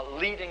 that are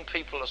leading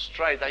people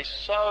astray. They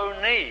so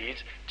need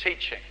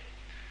teaching.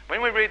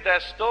 When we read their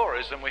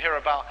stories and we hear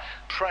about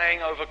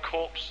praying over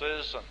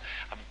corpses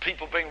and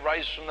people being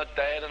raised from the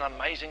dead and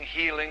amazing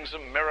healings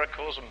and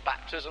miracles and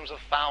baptisms of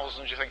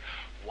thousands, you think,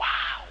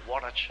 wow,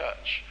 what a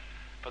church.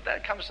 But then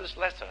comes this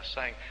letter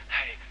saying,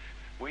 hey,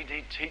 we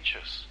need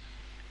teachers.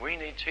 We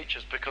need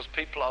teachers because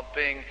people are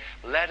being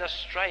led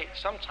astray,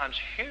 sometimes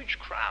huge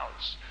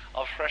crowds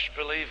of fresh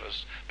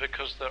believers,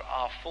 because there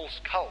are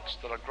false cults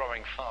that are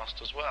growing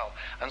fast as well.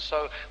 And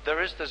so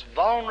there is this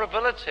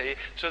vulnerability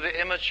to the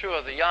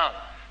immature, the young,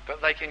 that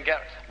they can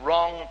get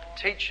wrong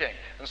teaching.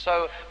 And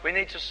so we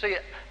need to see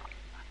it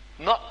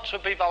not to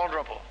be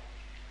vulnerable.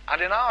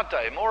 And in our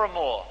day, more and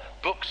more,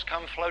 books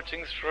come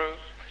floating through,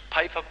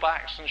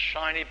 paperbacks and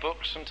shiny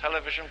books and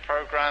television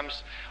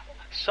programs.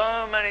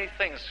 So many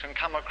things can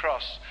come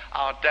across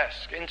our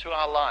desk, into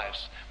our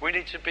lives. We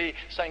need to be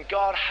saying,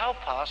 God,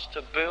 help us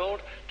to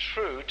build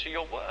true to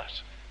your word.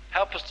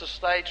 Help us to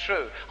stay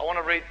true. I want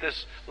to read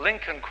this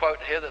Lincoln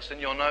quote here that's in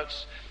your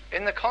notes.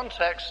 In the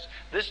context,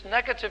 this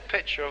negative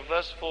picture of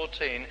verse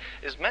 14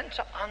 is meant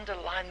to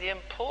underline the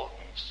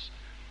importance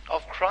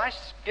of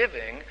Christ's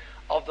giving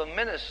of the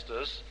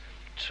ministers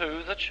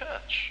to the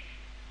church.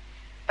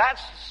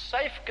 That's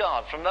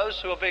safeguard from those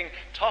who are being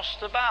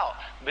tossed about,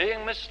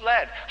 being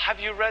misled. Have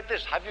you read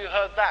this? Have you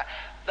heard that?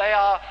 They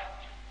are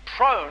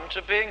prone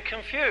to being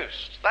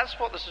confused. That's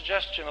what the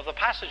suggestion of the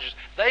passage is.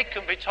 They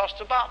can be tossed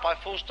about by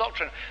false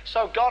doctrine.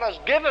 So God has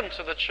given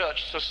to the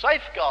church to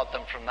safeguard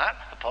them from that,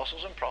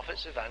 apostles and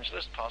prophets,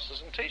 evangelists,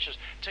 pastors and teachers,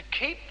 to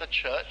keep the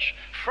church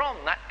from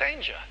that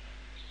danger.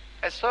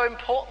 It's so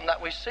important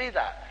that we see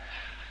that.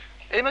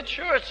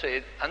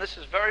 Immaturity, and this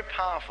is very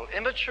powerful,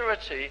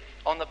 immaturity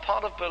on the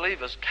part of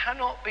believers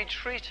cannot be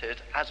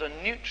treated as a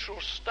neutral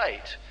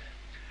state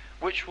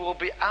which will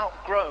be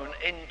outgrown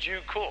in due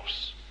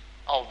course.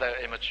 Oh,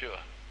 they're immature.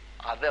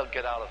 They'll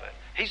get out of it.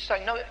 He's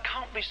saying, no, it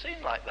can't be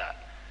seen like that.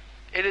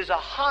 It is a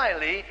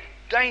highly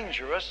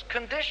dangerous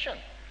condition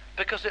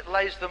because it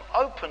lays them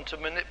open to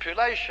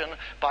manipulation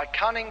by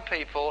cunning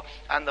people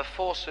and the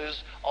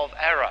forces of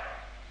error.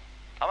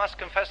 I must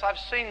confess, I've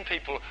seen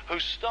people who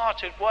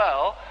started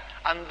well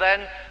and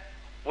then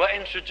were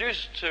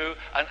introduced to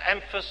an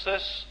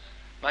emphasis.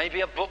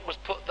 Maybe a book was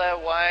put their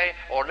way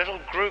or a little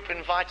group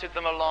invited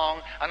them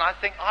along, and I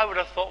think I would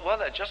have thought, well,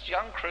 they're just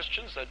young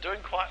Christians, they're doing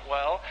quite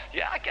well.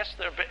 Yeah, I guess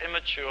they're a bit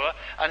immature.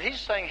 And he's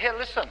saying here,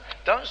 listen,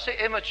 don't see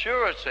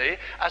immaturity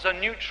as a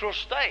neutral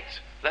state.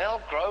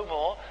 They'll grow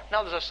more.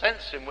 Now, there's a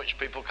sense in which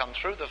people come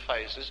through the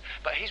phases,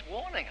 but he's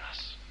warning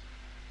us.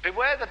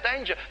 Beware the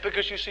danger,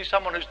 because you see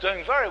someone who's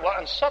doing very well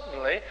and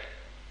suddenly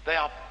they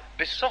are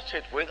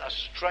besotted with a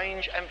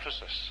strange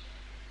emphasis.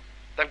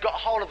 They've got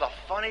hold of a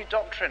funny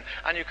doctrine,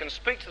 and you can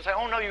speak to them and say,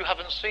 oh no, you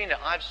haven't seen it,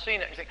 I've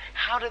seen it. And you think,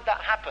 how did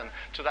that happen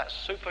to that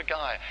super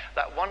guy,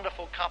 that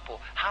wonderful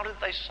couple? How did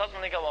they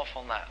suddenly go off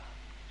on that?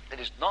 It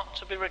is not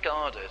to be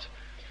regarded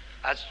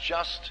as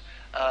just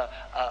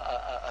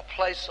a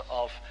place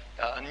of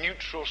a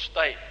neutral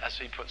state, as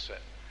he puts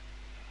it.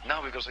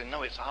 No, because they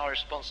know it's our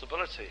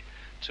responsibility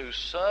to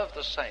serve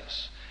the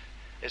saints.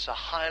 It's a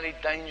highly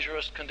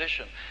dangerous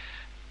condition.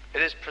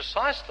 It is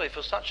precisely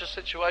for such a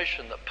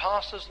situation that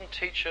pastors and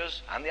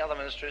teachers and the other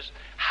ministries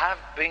have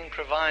been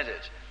provided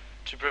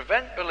to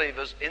prevent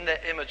believers in their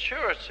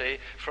immaturity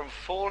from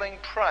falling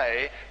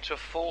prey to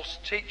false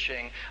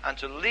teaching and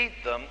to lead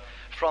them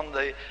from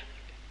the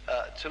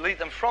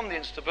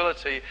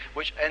instability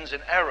which ends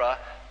in error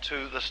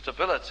to the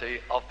stability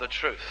of the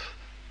truth.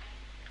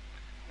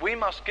 We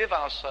must give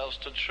ourselves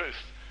to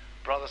truth,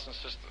 brothers and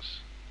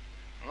sisters.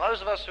 And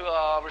those of us who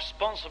are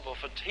responsible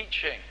for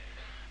teaching,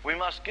 we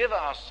must give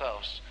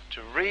ourselves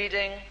to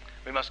reading,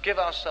 we must give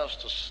ourselves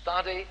to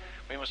study,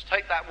 we must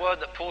take that word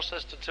that Paul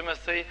says to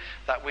Timothy,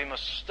 that we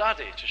must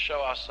study to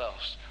show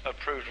ourselves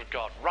approved of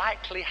God,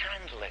 rightly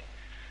handling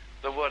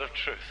the word of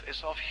truth.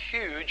 It's of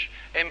huge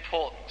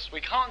importance.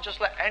 We can't just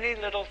let any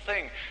little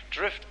thing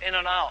drift in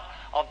and out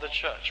of the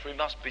church. We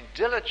must be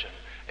diligent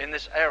in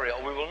this area,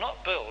 or we will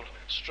not build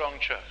strong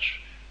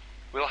church.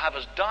 We'll have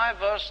as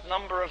diverse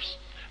number of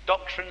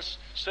doctrines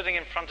sitting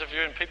in front of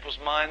you in people's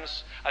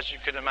minds as you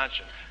can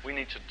imagine. We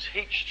need to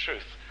teach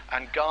truth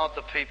and guard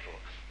the people.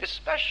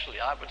 Especially,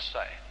 I would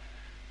say,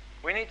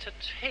 we need to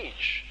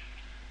teach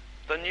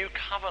the new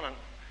covenant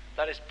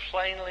that is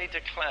plainly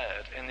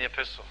declared in the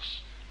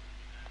epistles.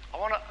 I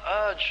want to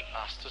urge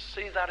us to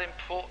see that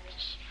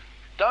importance.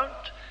 Don't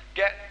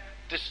get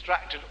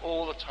distracted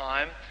all the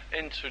time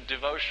into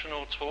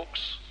devotional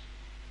talks.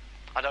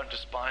 I don't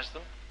despise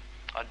them.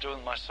 I do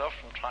them myself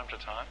from time to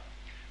time.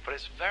 But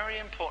it's very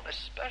important,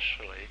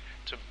 especially,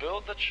 to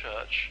build the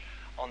church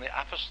on the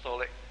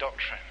apostolic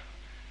doctrine.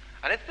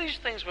 And if these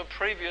things were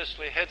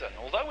previously hidden,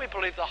 although we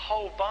believe the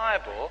whole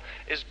Bible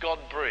is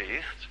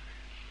God-breathed,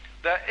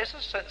 there is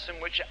a sense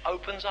in which it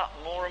opens up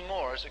more and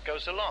more as it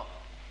goes along.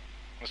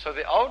 And so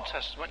the Old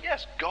Testament,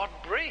 yes,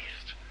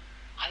 God-breathed.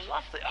 I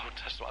love the Old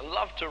Testament. I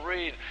love to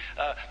read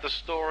the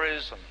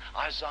stories and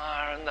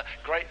Isaiah and the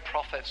great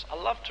prophets. I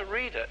love to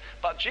read it.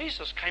 But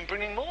Jesus came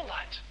bringing more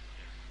light.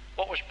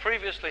 What was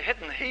previously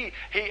hidden, he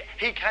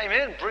came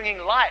in bringing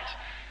light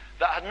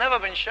that had never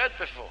been shed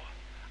before.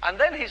 And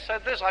then he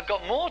said this, I've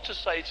got more to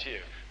say to you,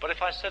 but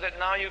if I said it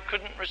now, you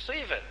couldn't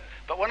receive it.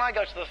 But when I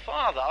go to the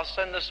Father, I'll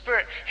send the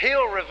Spirit.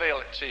 He'll reveal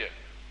it to you.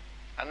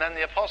 And then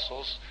the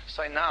apostles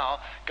say, now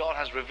God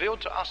has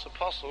revealed to us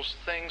apostles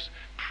things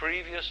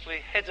previously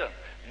hidden,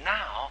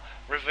 now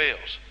revealed.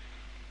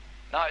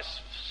 Now it's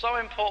so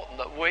important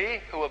that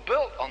we who are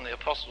built on the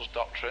apostles'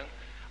 doctrine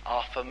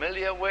are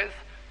familiar with,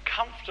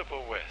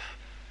 comfortable with,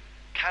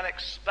 can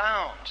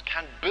expound,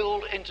 can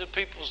build into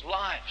people's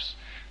lives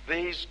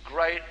these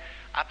great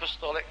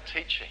apostolic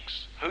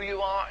teachings. Who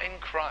you are in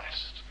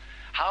Christ,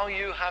 how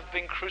you have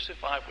been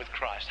crucified with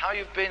Christ, how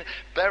you've been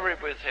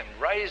buried with him,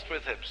 raised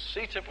with him,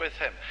 seated with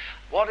him.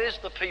 What is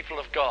the people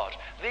of God?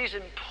 These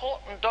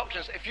important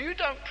doctrines, if you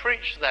don't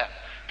preach them,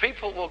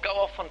 people will go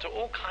off onto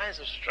all kinds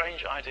of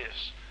strange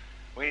ideas.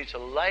 We need to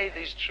lay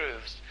these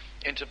truths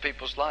into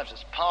people's lives.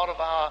 It's part of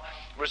our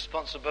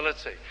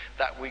responsibility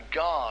that we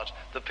guard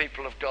the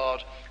people of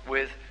God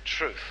with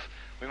truth.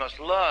 We must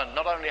learn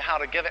not only how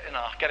to get it in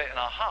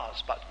our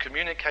hearts, but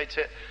communicate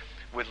it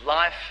with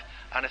life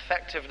and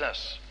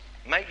effectiveness.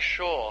 Make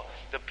sure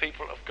the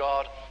people of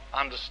God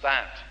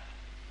understand.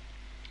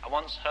 I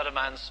once heard a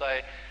man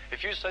say,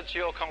 if you said to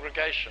your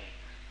congregation,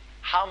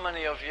 how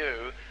many of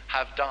you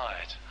have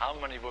died? How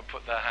many would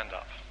put their hand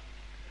up?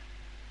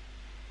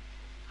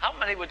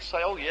 many would say,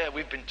 oh yeah,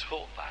 we've been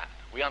taught that.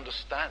 We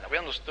understand that. We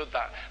understood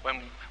that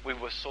when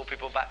saw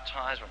people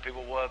baptized, when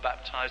people were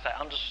baptized. They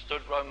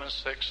understood Romans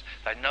 6.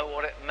 They know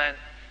what it meant.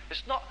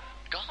 It's not,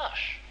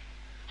 gosh,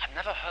 I've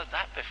never heard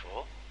that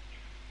before.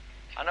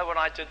 I know when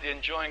I did the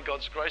Enjoying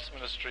God's Grace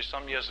ministry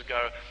some years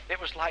ago, it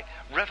was like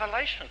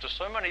revelation to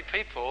so many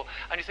people.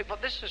 And you think,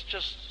 but this is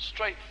just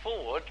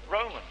straightforward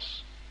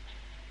Romans.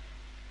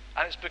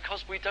 And it's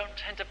because we don't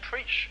tend to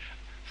preach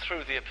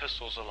through the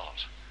epistles a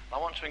lot. I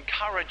want to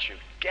encourage you,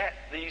 get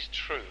these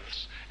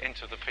truths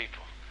into the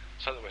people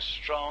so that we're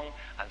strong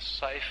and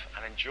safe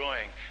and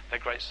enjoying the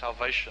great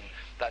salvation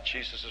that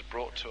Jesus has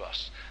brought to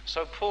us.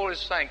 So Paul is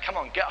saying, come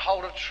on, get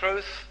hold of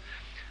truth.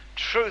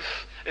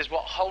 Truth is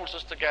what holds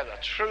us together.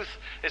 Truth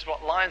is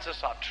what lines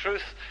us up.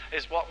 Truth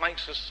is what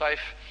makes us safe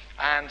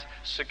and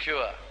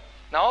secure.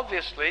 Now,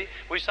 obviously,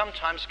 we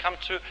sometimes come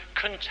to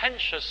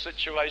contentious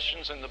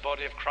situations in the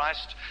body of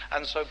Christ,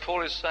 and so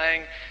Paul is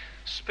saying,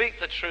 speak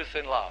the truth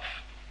in love.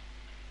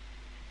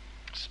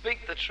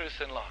 Speak the truth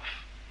in love.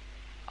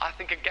 I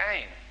think,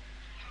 again,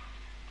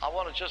 I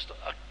want to just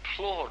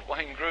applaud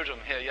Wayne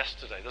Grudem here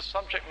yesterday. The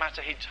subject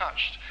matter he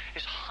touched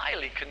is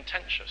highly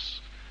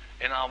contentious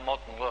in our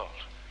modern world.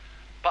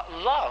 But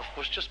love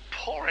was just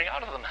pouring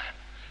out of the man.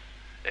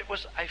 It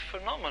was a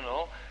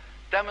phenomenal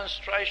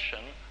demonstration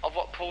of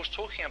what Paul's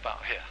talking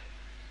about here.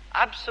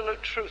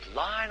 Absolute truth,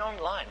 line on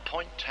line,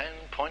 point 10,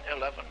 point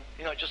 11.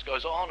 It just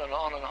goes on and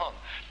on and on.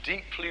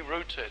 Deeply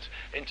rooted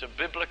into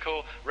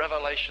biblical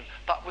revelation,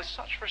 but with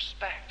such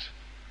respect,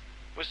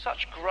 with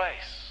such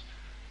grace,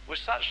 with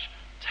such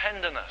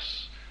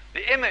tenderness.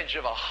 The image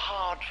of a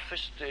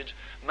hard-fisted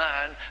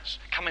man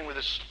coming with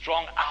a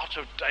strong,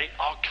 out-of-date,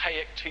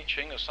 archaic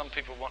teaching, as some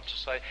people want to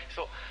say. He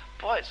thought,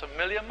 boy, it's a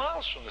million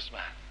miles from this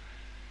man.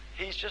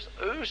 He's just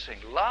oozing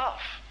love,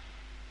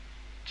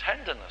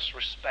 tenderness,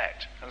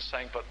 respect, and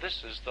saying, but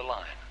this is the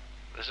line.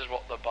 This is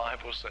what the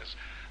Bible says.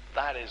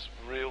 That is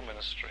real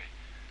ministry.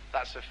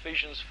 That's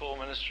Ephesians 4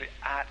 ministry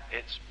at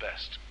its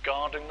best.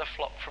 Guarding the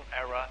flock from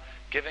error,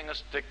 giving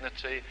us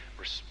dignity,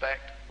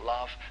 respect,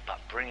 love, but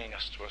bringing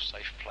us to a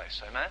safe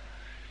place. Amen?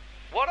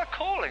 What a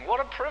calling,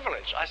 what a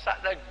privilege. I sat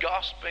there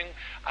gasping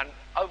and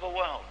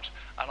overwhelmed.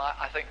 And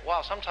I think,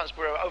 wow, sometimes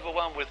we're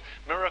overwhelmed with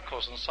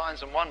miracles and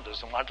signs and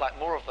wonders, and I'd like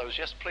more of those.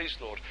 Yes, please,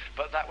 Lord.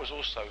 But that was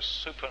also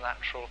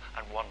supernatural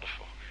and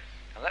wonderful.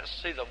 And let's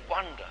see the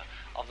wonder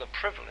of the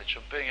privilege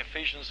of being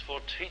Ephesians 4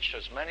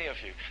 teachers, many of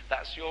you.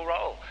 That's your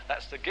role.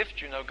 That's the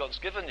gift God's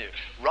given you.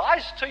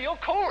 Rise to your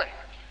calling.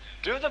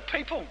 Do the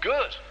people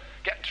good.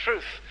 Get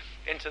truth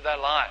into their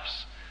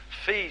lives.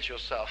 Feed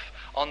yourself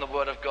on the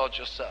Word of God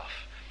yourself.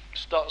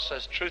 Stott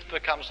says, truth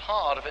becomes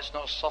hard if it's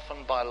not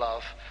softened by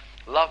love.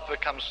 Love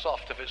becomes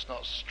soft if it's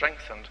not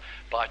strengthened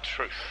by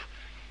truth.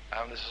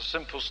 This is a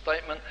simple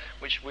statement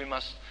which we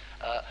must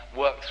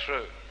work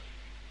through.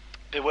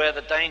 Beware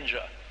the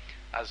danger,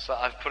 as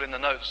I've put in the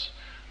notes,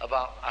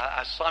 about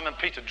as Simon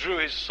Peter drew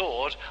his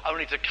sword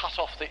only to cut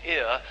off the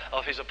ear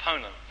of his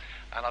opponent.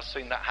 And I've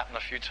seen that happen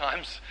a few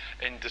times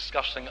in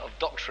discussing of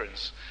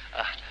doctrines.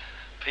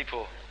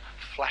 People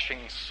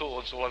flashing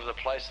swords all over the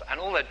place, and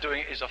all they're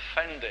doing is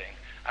offending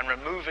and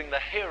removing the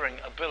hearing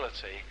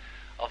ability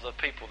of the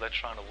people they're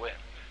trying to win.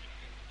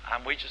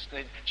 And we just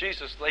need,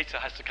 Jesus later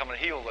has to come and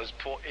heal those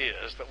poor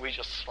ears that we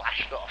just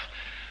slashed off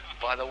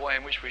by the way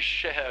in which we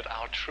shared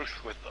our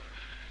truth with them.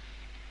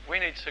 We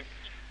need to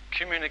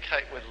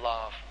communicate with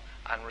love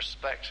and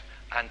respect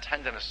and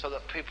tenderness so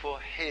that people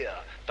hear,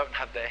 don't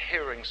have their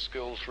hearing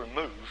skills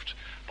removed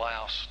by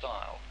our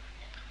style.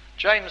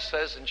 James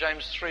says in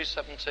James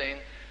 3:17,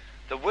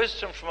 the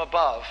wisdom from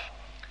above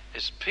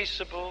is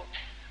peaceable,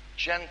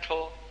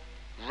 gentle,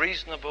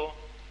 reasonable.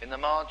 In the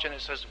margin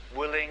it says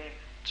willing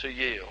to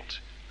yield.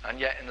 And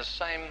yet in the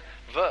same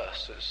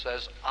verse it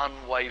says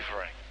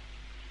unwavering.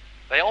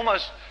 They're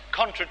almost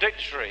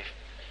contradictory.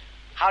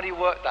 How do you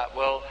work that?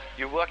 Well,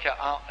 you work it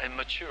out in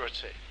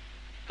maturity.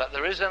 That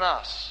there is in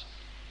us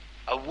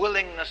a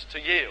willingness to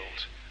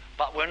yield,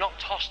 but we're not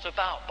tossed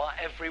about by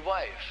every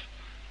wave.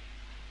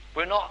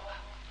 We're not,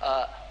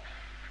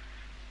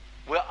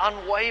 we're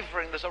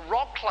unwavering. There's a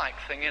rock-like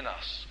thing in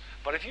us.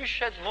 But if you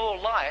shed more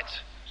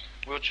light,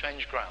 we'll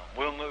change ground.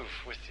 We'll move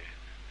with you.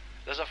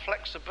 There's a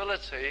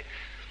flexibility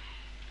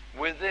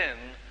within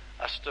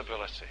a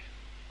stability.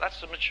 That's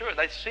the maturity.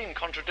 They seem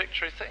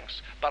contradictory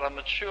things, but a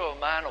mature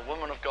man or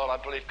woman of God,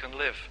 I believe, can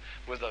live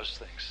with those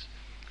things.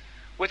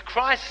 With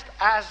Christ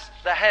as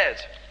the head.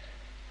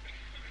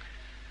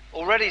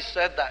 Already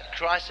said that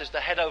Christ is the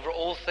head over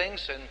all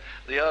things in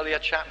the earlier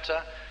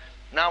chapter.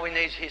 Now we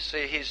need to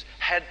see his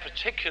head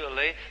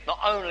particularly, not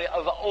only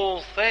over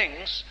all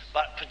things,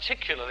 but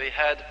particularly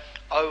head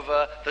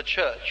over the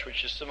church,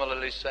 which is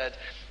similarly said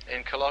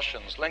in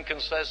Colossians.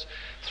 Lincoln says,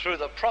 through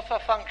the proper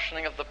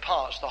functioning of the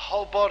parts, the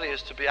whole body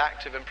is to be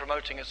active in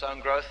promoting its own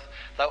growth,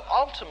 though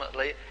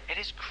ultimately it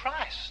is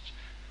Christ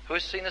who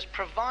is seen as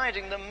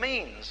providing the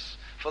means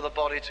for the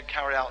body to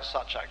carry out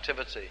such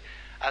activity.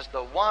 As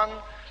the one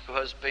who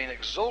has been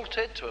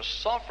exalted to a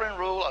sovereign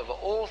rule over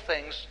all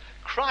things,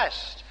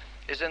 Christ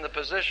is in the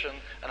position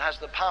and has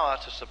the power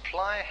to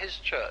supply his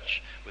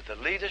church with the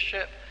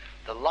leadership,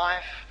 the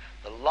life,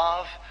 the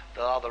love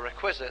that are the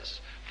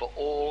requisites for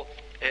all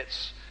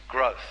its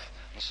growth.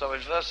 And so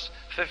in verse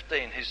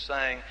 15 he's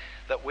saying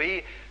that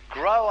we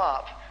grow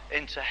up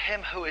into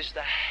him who is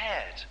the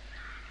head,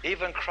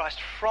 even Christ,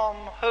 from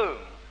whom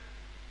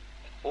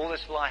all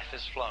this life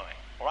is flowing.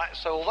 All right?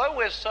 So although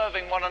we're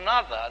serving one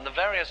another and the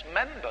various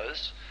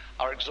members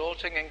are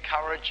exhorting,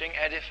 encouraging,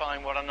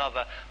 edifying one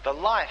another, the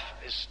life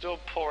is still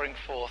pouring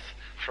forth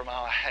from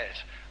our head,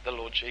 the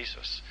Lord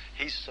Jesus.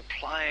 He's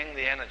supplying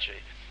the energy.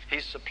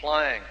 He's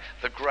supplying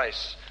the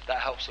grace that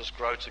helps us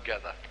grow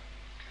together.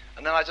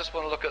 And then I just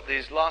want to look at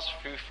these last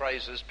few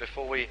phrases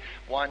before we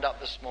wind up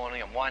this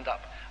morning and wind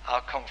up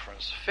our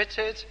conference.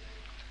 Fitted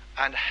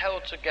and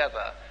held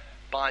together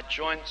by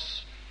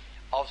joints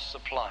of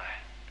supply.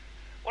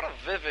 What a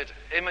vivid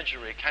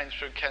imagery came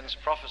through Ken's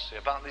prophecy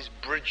about these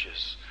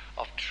bridges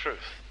of truth.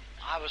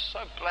 I was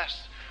so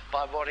blessed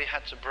by what he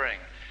had to bring.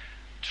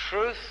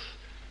 Truth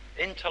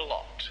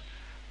interlocked.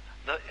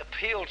 The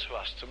appeal to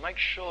us to make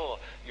sure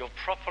you're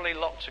properly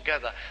locked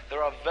together.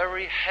 There are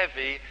very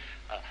heavy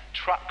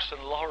trucks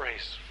and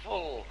lorries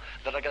full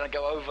that are going to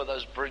go over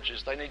those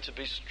bridges. They need to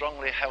be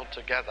strongly held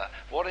together.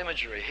 What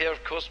imagery? Here,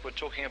 of course, we're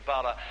talking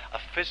about a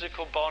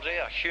physical body,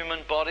 a human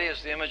body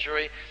is the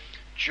imagery.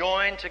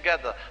 Joined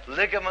together,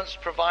 ligaments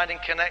providing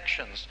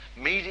connections,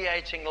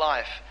 mediating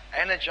life,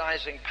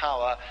 energizing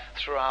power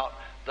throughout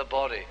the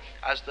body.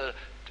 As the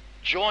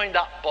joined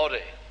up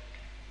body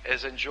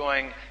is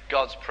enjoying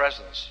God's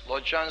presence.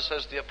 Lloyd Jones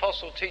says the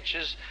apostle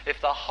teaches if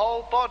the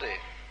whole body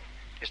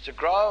is to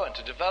grow and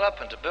to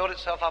develop and to build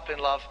itself up in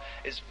love,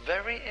 it's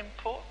very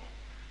important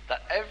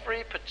that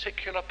every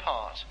particular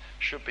part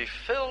should be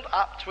filled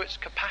up to its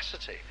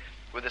capacity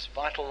with this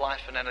vital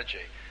life and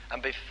energy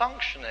and be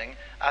functioning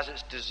as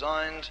it's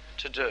designed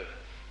to do.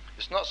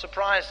 It's not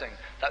surprising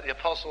that the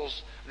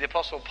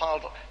apostle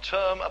piled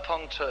term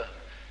upon term.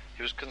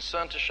 He was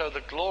concerned to show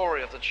the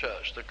glory of the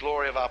church, the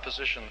glory of our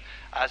position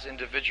as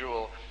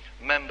individual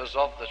members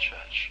of the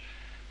church.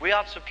 We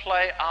are to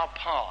play our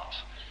part.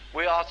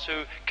 We are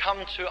to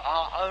come to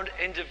our own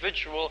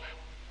individual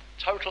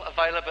total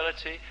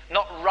availability,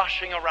 not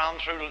rushing around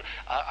through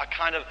a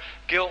kind of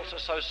guilt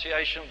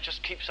association that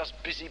just keeps us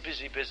busy,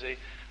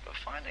 but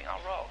finding our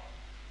role.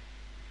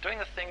 Doing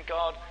the thing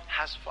God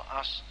has for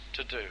us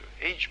to do.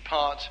 Each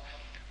part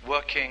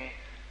working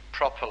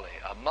properly.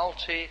 A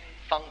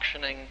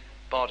multi-functioning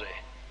body.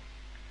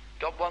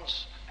 God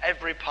wants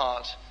every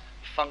part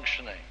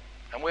functioning.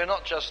 And we're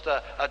not just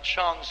a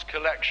chance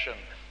collection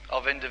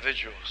of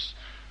individuals.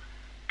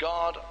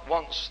 God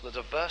wants the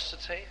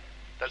diversity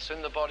that's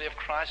in the body of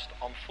Christ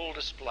on full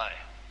display.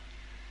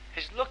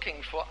 He's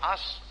looking for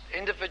us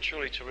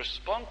individually to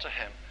respond to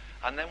him,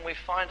 and then we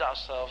find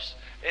ourselves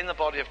in the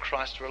body of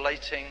Christ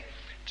relating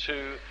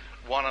to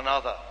one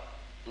another.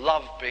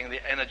 Love being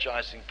the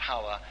energizing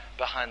power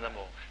behind them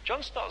all.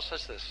 John Stott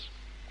says this: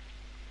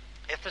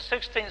 if the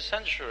 16th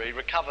century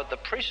recovered the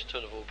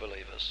priesthood of all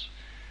believers,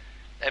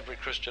 every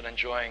Christian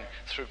enjoying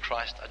through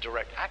Christ a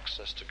direct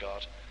access to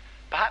God,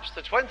 perhaps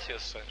the 20th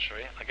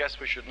century, I guess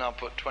we should now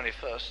put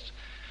 21st,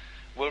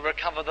 will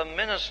recover the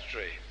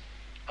ministry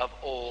of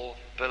all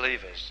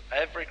believers.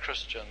 Every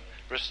Christian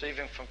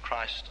receiving from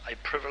Christ a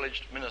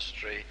privileged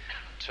ministry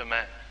to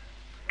men.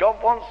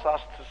 God wants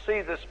us to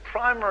see this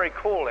primary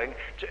calling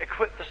to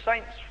equip the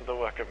saints for the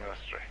work of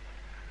ministry.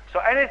 So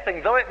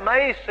anything, though it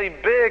may seem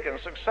big and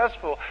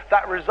successful,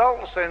 that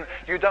results in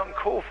you don't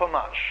call for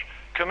much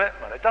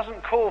commitment. It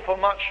doesn't call for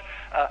much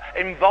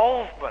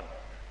involvement.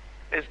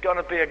 It's going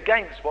to be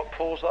against what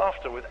Paul's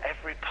after, with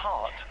every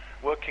part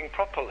working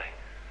properly.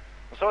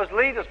 And so as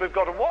leaders, we've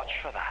got to watch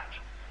for that.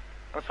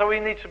 And so we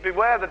need to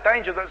beware the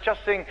danger that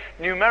just seeing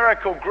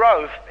numerical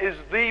growth is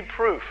the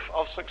proof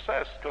of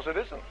success, because it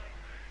isn't.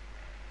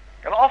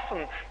 And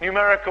often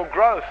numerical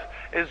growth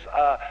is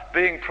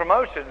being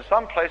promoted in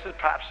some places,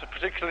 perhaps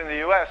particularly in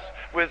the US,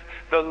 with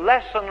the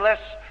less and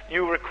less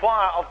you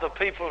require of the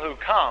people who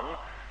come.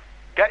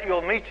 Get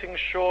your meetings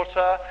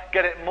shorter,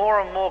 get it more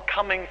and more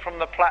coming from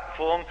the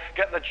platform,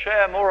 get the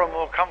chair more and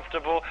more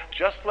comfortable,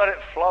 just let it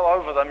flow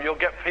over them. You'll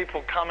get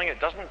people coming. It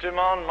doesn't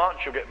demand much.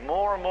 You'll get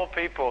more and more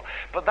people.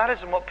 But that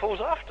isn't what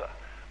Paul's after.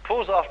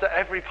 Paul's after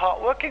every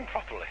part working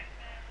properly.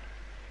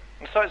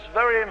 And so it's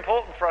very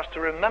important for us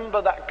to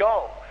remember that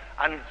goal.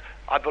 And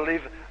I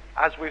believe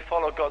as we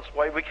follow God's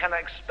way, we can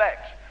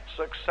expect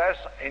success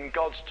in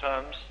God's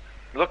terms,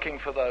 looking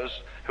for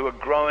those who are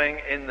growing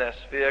in their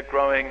sphere,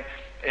 growing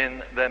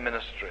in their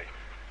ministry.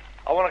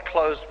 I want to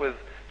close with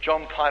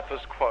John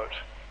Piper's quote.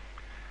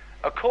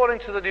 According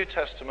to the New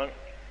Testament,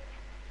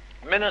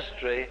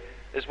 ministry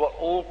is what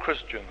all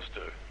Christians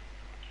do.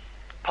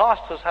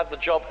 Pastors have the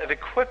job of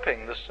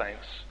equipping the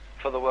saints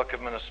for the work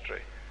of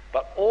ministry,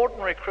 but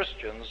ordinary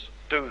Christians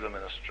do the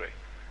ministry.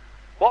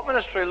 What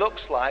ministry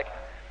looks like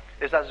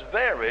is as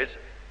varied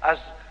as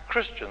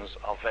Christians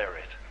are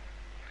varied.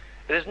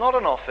 It is not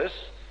an office,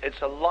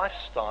 it's a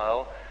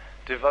lifestyle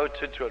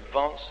devoted to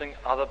advancing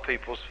other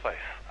people's faith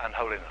and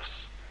holiness.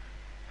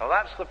 Now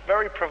that's the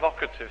very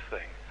provocative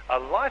thing. a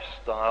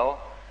lifestyle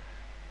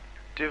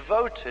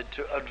devoted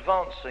to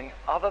advancing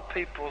other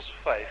people's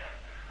faith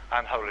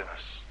and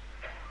holiness.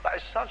 That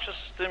is such a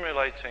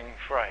stimulating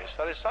phrase.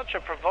 That is such a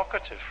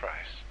provocative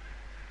phrase.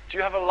 Do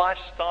you have a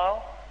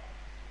lifestyle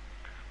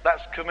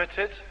that's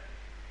committed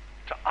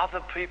to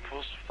other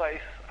people's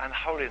faith and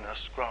holiness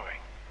growing?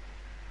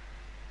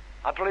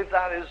 I believe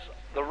that is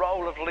the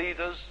role of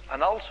leaders,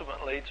 and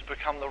ultimately to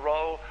become the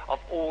role of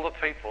all the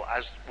people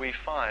as we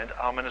find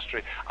our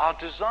ministry. Our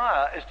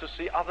desire is to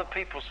see other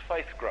people's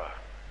faith grow.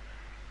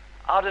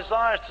 Our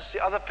desire is to see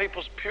other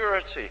people's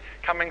purity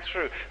coming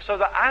through, so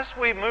that as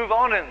we move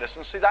on in this,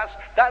 and see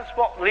that's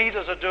what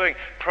leaders are doing,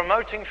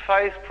 promoting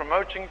faith,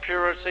 promoting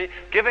purity,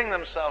 giving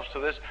themselves to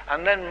this,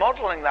 and then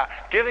modeling that,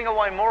 giving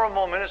away more and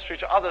more ministry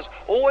to others,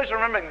 always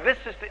remembering this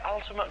is the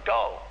ultimate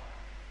goal.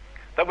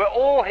 That we're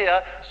all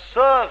here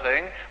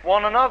serving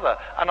one another.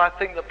 And I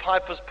think that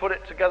Piper's put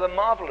it together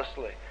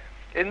marvelously.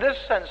 In this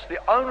sense, the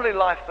only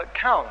life that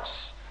counts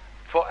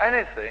for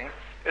anything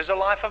is a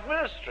life of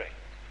ministry,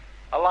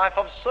 a life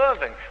of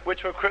serving,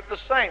 which will equip the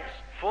saints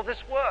for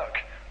this work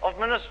of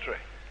ministry.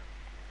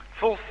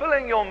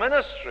 Fulfilling your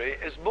ministry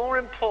is more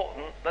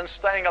important than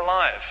staying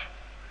alive.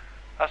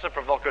 That's a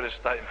provocative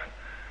statement.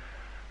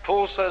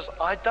 Paul says,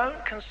 I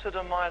don't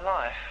consider my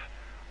life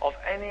of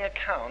any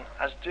account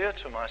as dear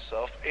to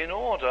myself, in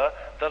order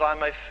that I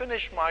may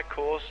finish my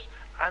course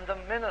and the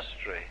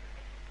ministry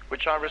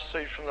which I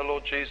received from the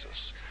Lord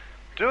Jesus.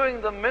 Doing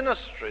the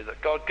ministry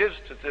that God gives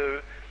to do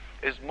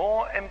is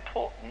more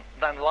important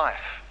than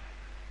life.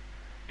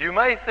 You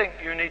may think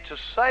you need to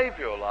save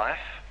your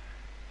life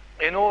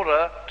in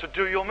order to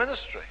do your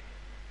ministry.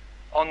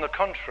 On the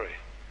contrary,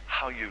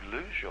 how you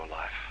lose your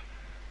life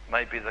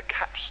may be the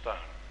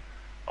capstone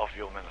of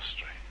your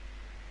ministry.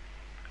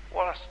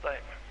 What a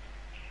statement.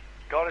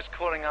 God is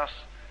calling us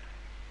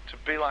to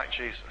be like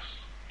Jesus.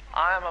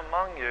 I am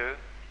among you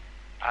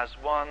as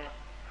one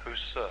who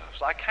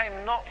serves. I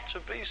came not to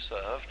be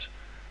served,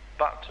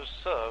 but to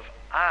serve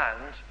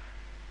and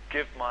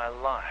give my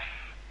life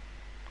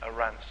a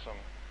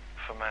ransom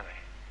for many.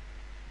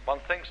 One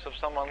thinks of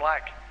someone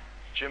like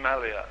Jim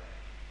Elliot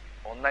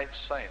or Nate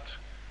Saint,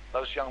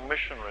 those young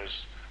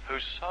missionaries who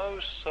so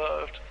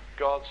served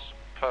God's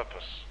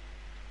purpose.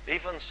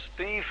 Even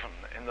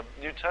Stephen in the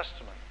New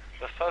Testament,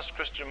 the first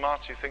Christian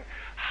martyr, you think,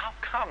 how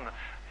come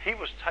he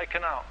was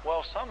taken out?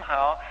 Well,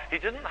 somehow he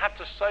didn't have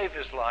to save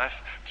his life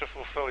to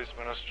fulfill his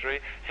ministry.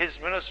 His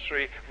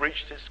ministry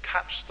reached its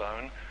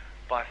capstone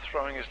by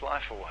throwing his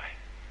life away.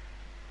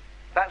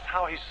 That's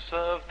how he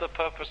served the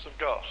purpose of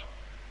God.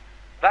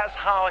 That's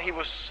how he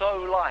was so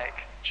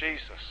like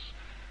Jesus.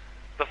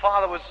 The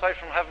Father would say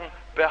from heaven,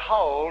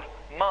 behold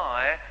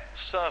my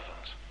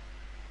servant.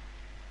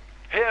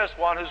 Here's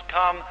one who's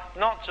come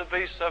not to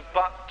be served,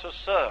 but to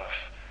serve.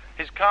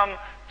 He's come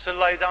to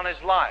lay down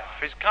his life.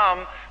 He's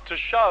come to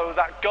show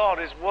that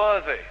God is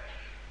worthy.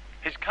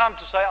 He's come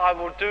to say, I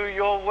will do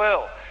your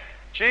will.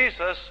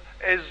 Jesus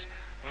is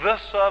the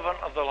servant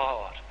of the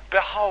Lord.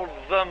 Behold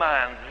the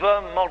man,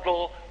 the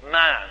model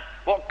man.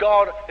 What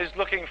God is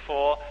looking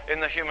for in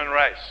the human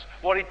race.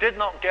 What he did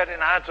not get in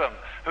Adam,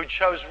 who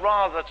chose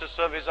rather to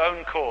serve his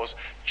own cause,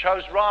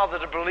 chose rather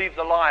to believe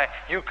the lie,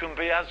 you can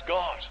be as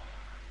God.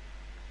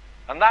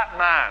 And that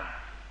man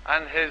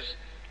and his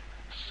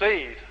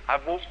seed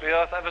have walked the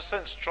earth ever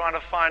since, trying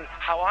to find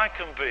how I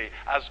can be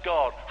as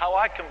God, how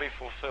I can be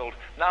fulfilled.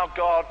 Now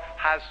God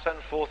has sent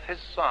forth his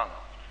Son,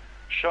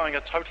 showing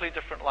a totally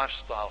different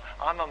lifestyle.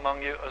 I'm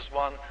among you as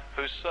one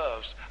who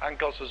serves. And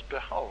God says,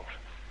 behold,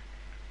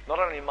 not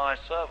only my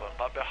servant,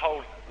 but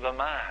behold the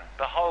man.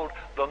 Behold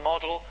the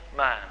model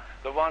man,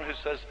 the one who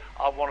says,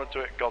 I want to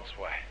do it God's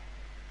way.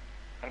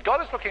 And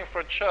God is looking for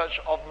a church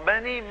of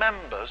many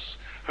members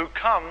who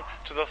come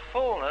to the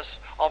fullness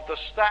of the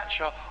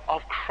stature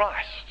of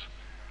Christ.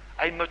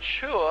 A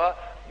mature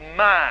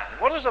man.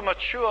 What does a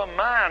mature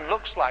man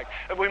look like?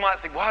 We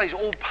might think, well, he's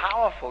all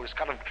powerful. It's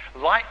kind of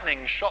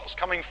lightning shots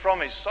coming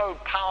from him. He's so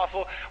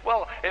powerful.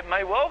 Well, it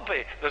may well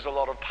be there's a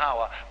lot of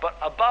power. But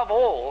above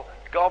all,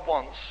 God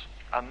wants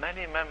a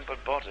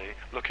many-membered body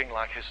looking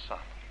like his Son.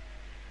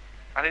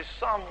 And his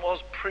Son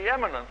was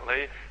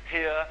preeminently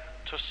here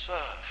to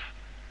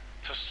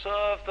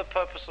serve the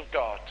purpose of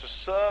God, to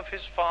serve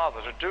his Father,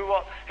 to do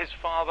what his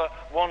Father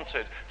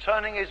wanted,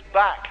 turning his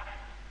back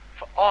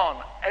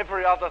on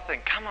every other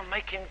thing. Come and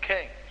make him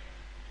king.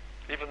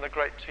 Even the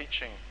great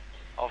teaching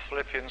of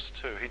Philippians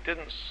 2, he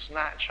didn't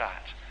snatch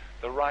at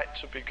the right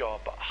to be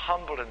God, but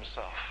humbled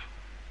himself,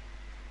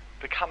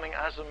 becoming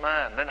as a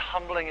man, then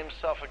humbling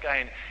himself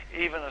again,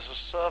 even as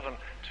a servant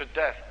to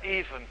death,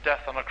 even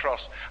death on a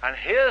cross. And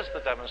here's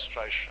the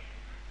demonstration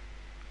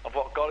of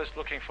what God is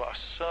looking for, a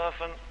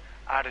servant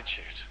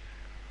attitude.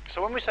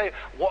 So when we say,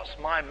 what's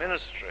my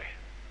ministry?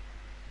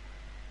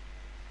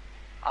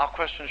 Our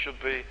question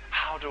should be,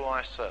 how do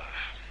I serve?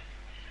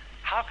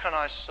 How can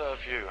I serve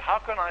you? How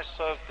can I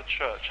serve the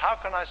church? How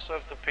can I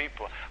serve the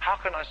people? How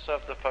can I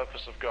serve the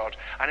purpose of God?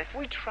 And if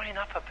we train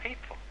up a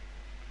people,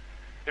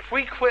 if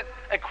we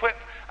equip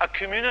a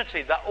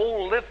community that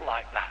all live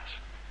like that,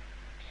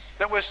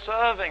 That we're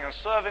serving and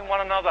serving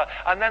one another.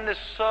 And then this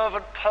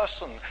servant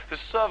person, this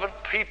servant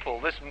people,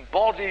 this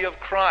body of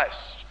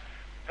Christ.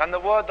 And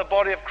the word the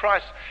body of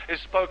Christ is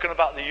spoken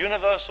about the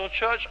universal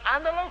church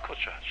and the local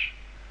church.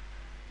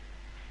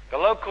 The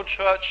local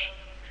church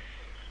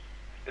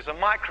is a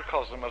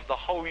microcosm of the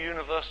whole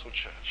universal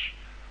church.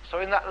 So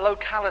in that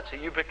locality,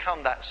 you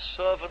become that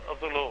servant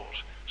of the Lord,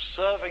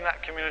 serving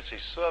that community,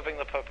 serving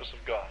the purpose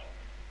of God.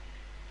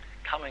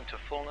 Coming to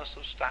fullness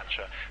of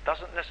stature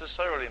doesn't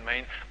necessarily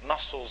mean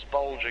muscles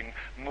bulging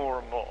more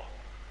and more.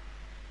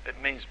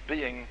 It means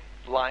being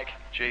like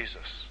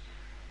Jesus.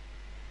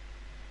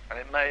 And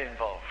it may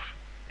involve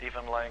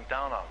even laying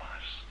down our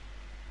lives.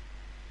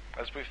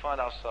 As we find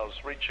ourselves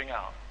reaching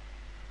out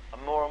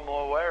and more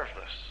aware of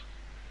this,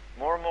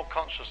 more and more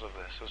conscious of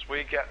this, as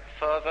we get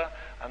further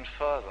and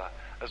further,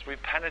 as we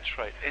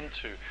penetrate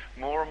into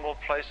more and more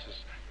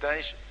places,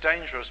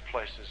 dangerous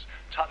places,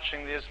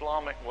 touching the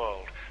Islamic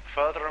world,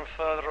 further and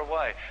further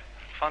away,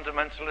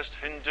 fundamentalist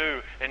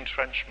Hindu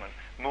entrenchment,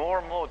 more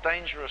and more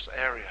dangerous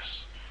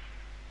areas.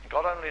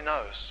 God only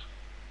knows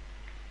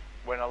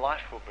when a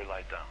life will be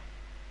laid down.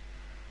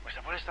 We say,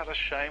 well, is that a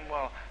shame?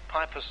 Well,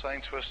 Piper's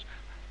saying to us,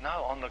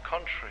 no, on the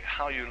contrary,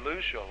 how you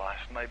lose your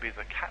life may be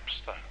the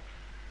capstone.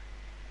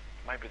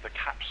 Maybe the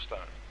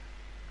capstone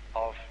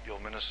of your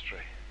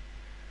ministry.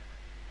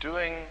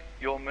 Doing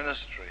your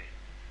ministry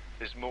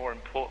is more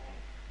important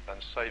than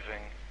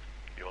saving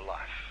your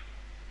life.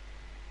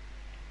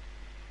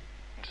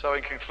 And so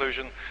in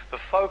conclusion, the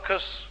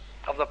focus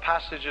of the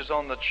passage is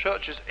on the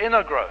church's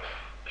inner growth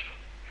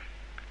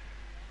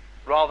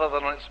rather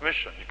than on its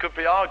mission. It could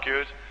be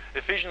argued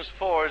Ephesians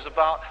 4 is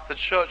about the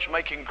church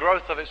making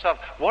growth of itself.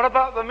 What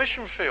about the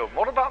mission field?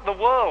 What about the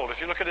world?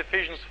 If you look at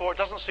Ephesians 4, it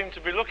doesn't seem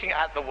to be looking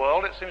at the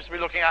world. It seems to be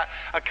looking at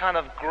a kind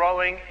of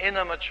growing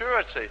inner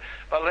maturity.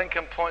 But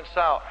Lincoln points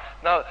out,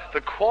 no,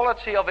 the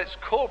quality of its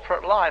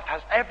corporate life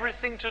has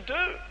everything to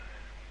do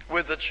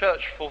with the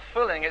church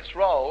fulfilling its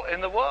role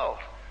in the world.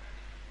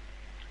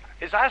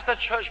 It's as the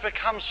church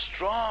becomes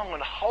strong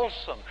and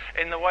wholesome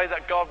in the way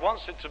that God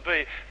wants it to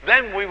be,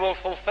 then we will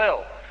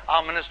fulfill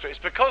our ministry. It's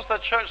because the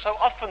church so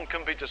often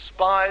can be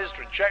despised,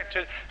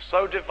 rejected,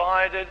 so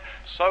divided,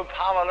 so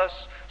powerless,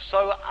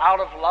 so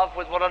out of love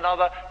with one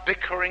another,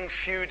 bickering,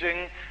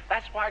 feuding.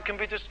 That's why it can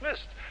be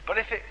dismissed. But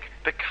if it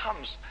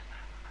becomes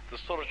the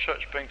sort of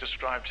church being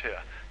described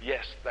here,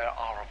 yes, there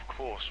are, of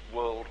course,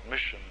 world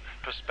mission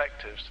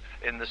perspectives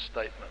in this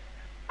statement.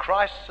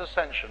 Christ's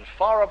ascension,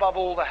 far above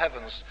all the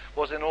heavens,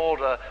 was in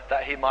order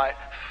that he might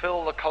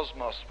fill the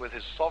cosmos with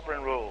his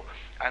sovereign rule,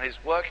 and his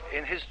work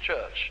in his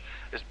church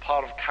is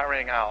part of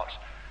carrying out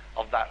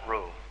of that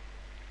rule.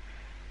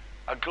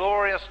 A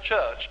glorious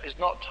church is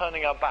not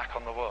turning our back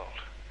on the world.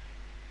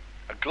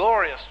 A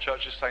glorious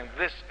church is saying,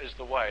 this is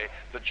the way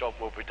the job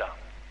will be done.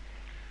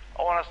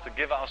 I want us to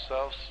give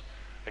ourselves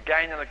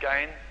again and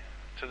again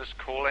to this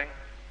calling.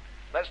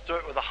 Let's do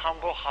it with a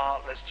humble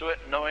heart. Let's do it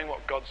knowing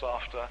what God's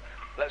after.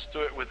 Let's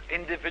do it with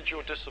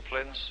individual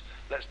disciplines.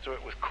 Let's do it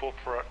with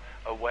corporate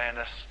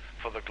awareness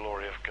for the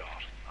glory of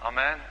God.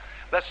 Amen.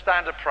 Let's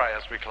stand to pray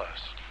as we close.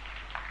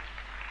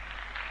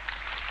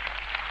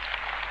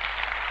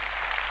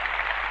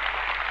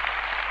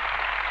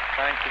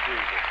 Thank you,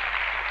 Jesus.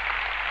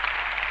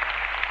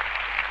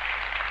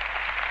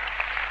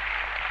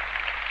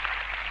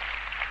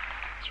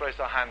 Let's raise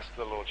our hands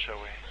to the Lord, shall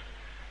we?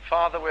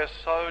 Father, we're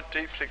so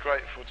deeply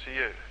grateful to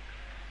you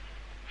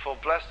for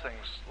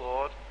blessings,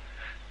 Lord,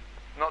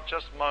 not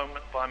just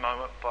moment by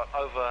moment, but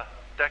over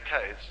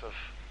decades of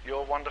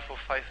your wonderful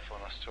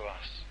faithfulness to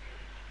us.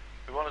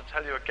 We want to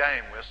tell you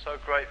again, we're so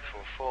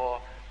grateful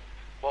for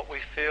what we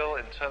feel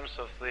in terms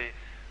of the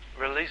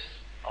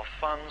release of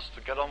funds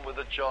to get on with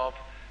the job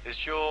is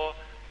your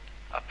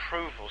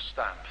approval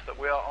stamp that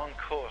we are on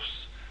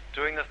course,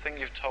 doing the thing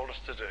you've told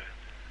us to do.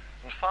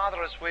 And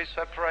Father, as we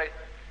separate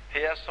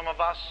here, some of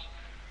us,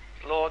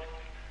 Lord,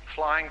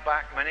 flying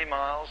back many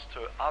miles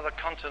to other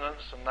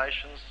continents and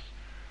nations,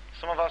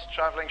 some of us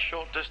travelling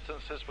short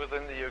distances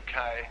within the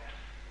UK,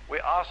 we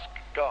ask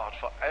God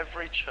for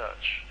every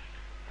church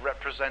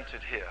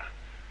represented here.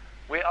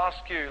 We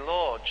ask you,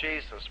 Lord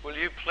Jesus, will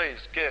you please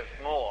give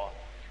more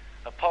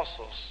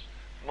apostles,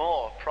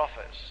 more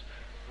prophets,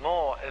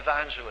 more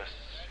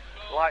evangelists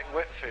like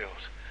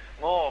Whitfield,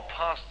 more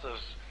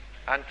pastors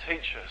and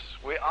teachers.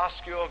 We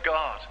ask you, O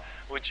God,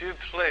 would you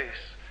please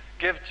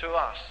give to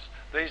us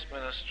these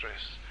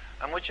ministries,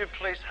 and would you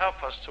please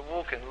help us to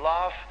walk in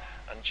love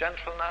and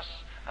gentleness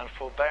and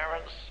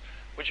forbearance.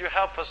 Would you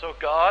help us, O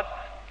God,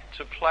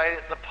 to play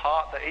the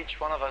part that each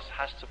one of us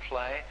has to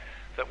play,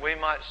 that we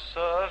might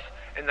serve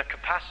in the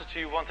capacity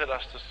you wanted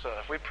us to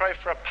serve. We pray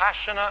for a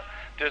passionate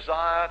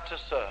desire to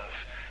serve.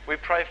 We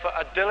pray for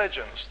a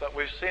diligence that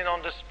we've seen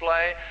on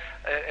display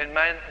in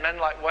men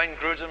like Wayne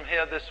Grudem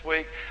here this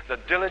week, the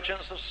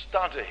diligence of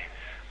study,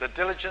 the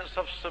diligence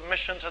of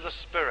submission to the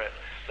Spirit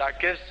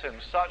that gives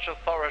him such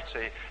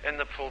authority in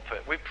the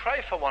pulpit. We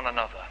pray for one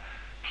another.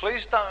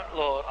 Please don't,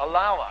 Lord,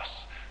 allow us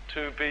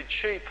to be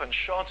cheap and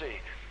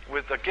shoddy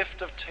with the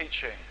gift of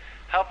teaching.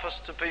 Help us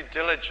to be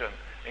diligent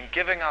in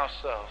giving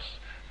ourselves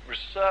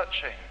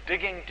researching,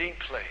 digging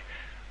deeply,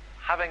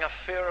 having a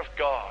fear of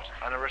God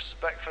and a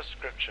respect for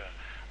Scripture.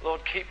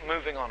 Lord, keep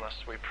moving on us,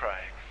 we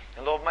pray.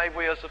 And Lord, may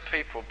we as a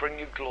people bring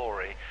you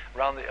glory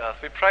around the earth.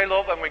 We pray,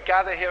 Lord, when we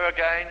gather here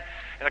again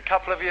in a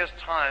couple of years'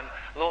 time,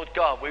 Lord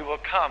God, we will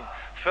come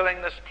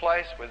filling this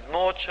place with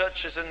more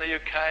churches in the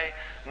UK,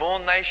 more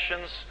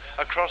nations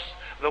across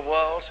the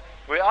world.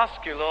 We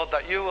ask you, Lord,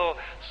 that you will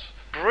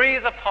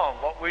breathe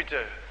upon what we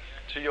do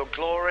to your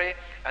glory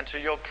and to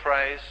your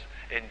praise.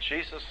 In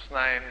Jesus'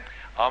 name,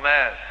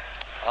 amen.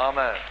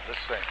 Amen. Let's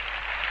sing.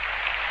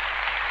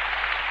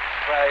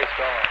 Praise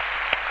God.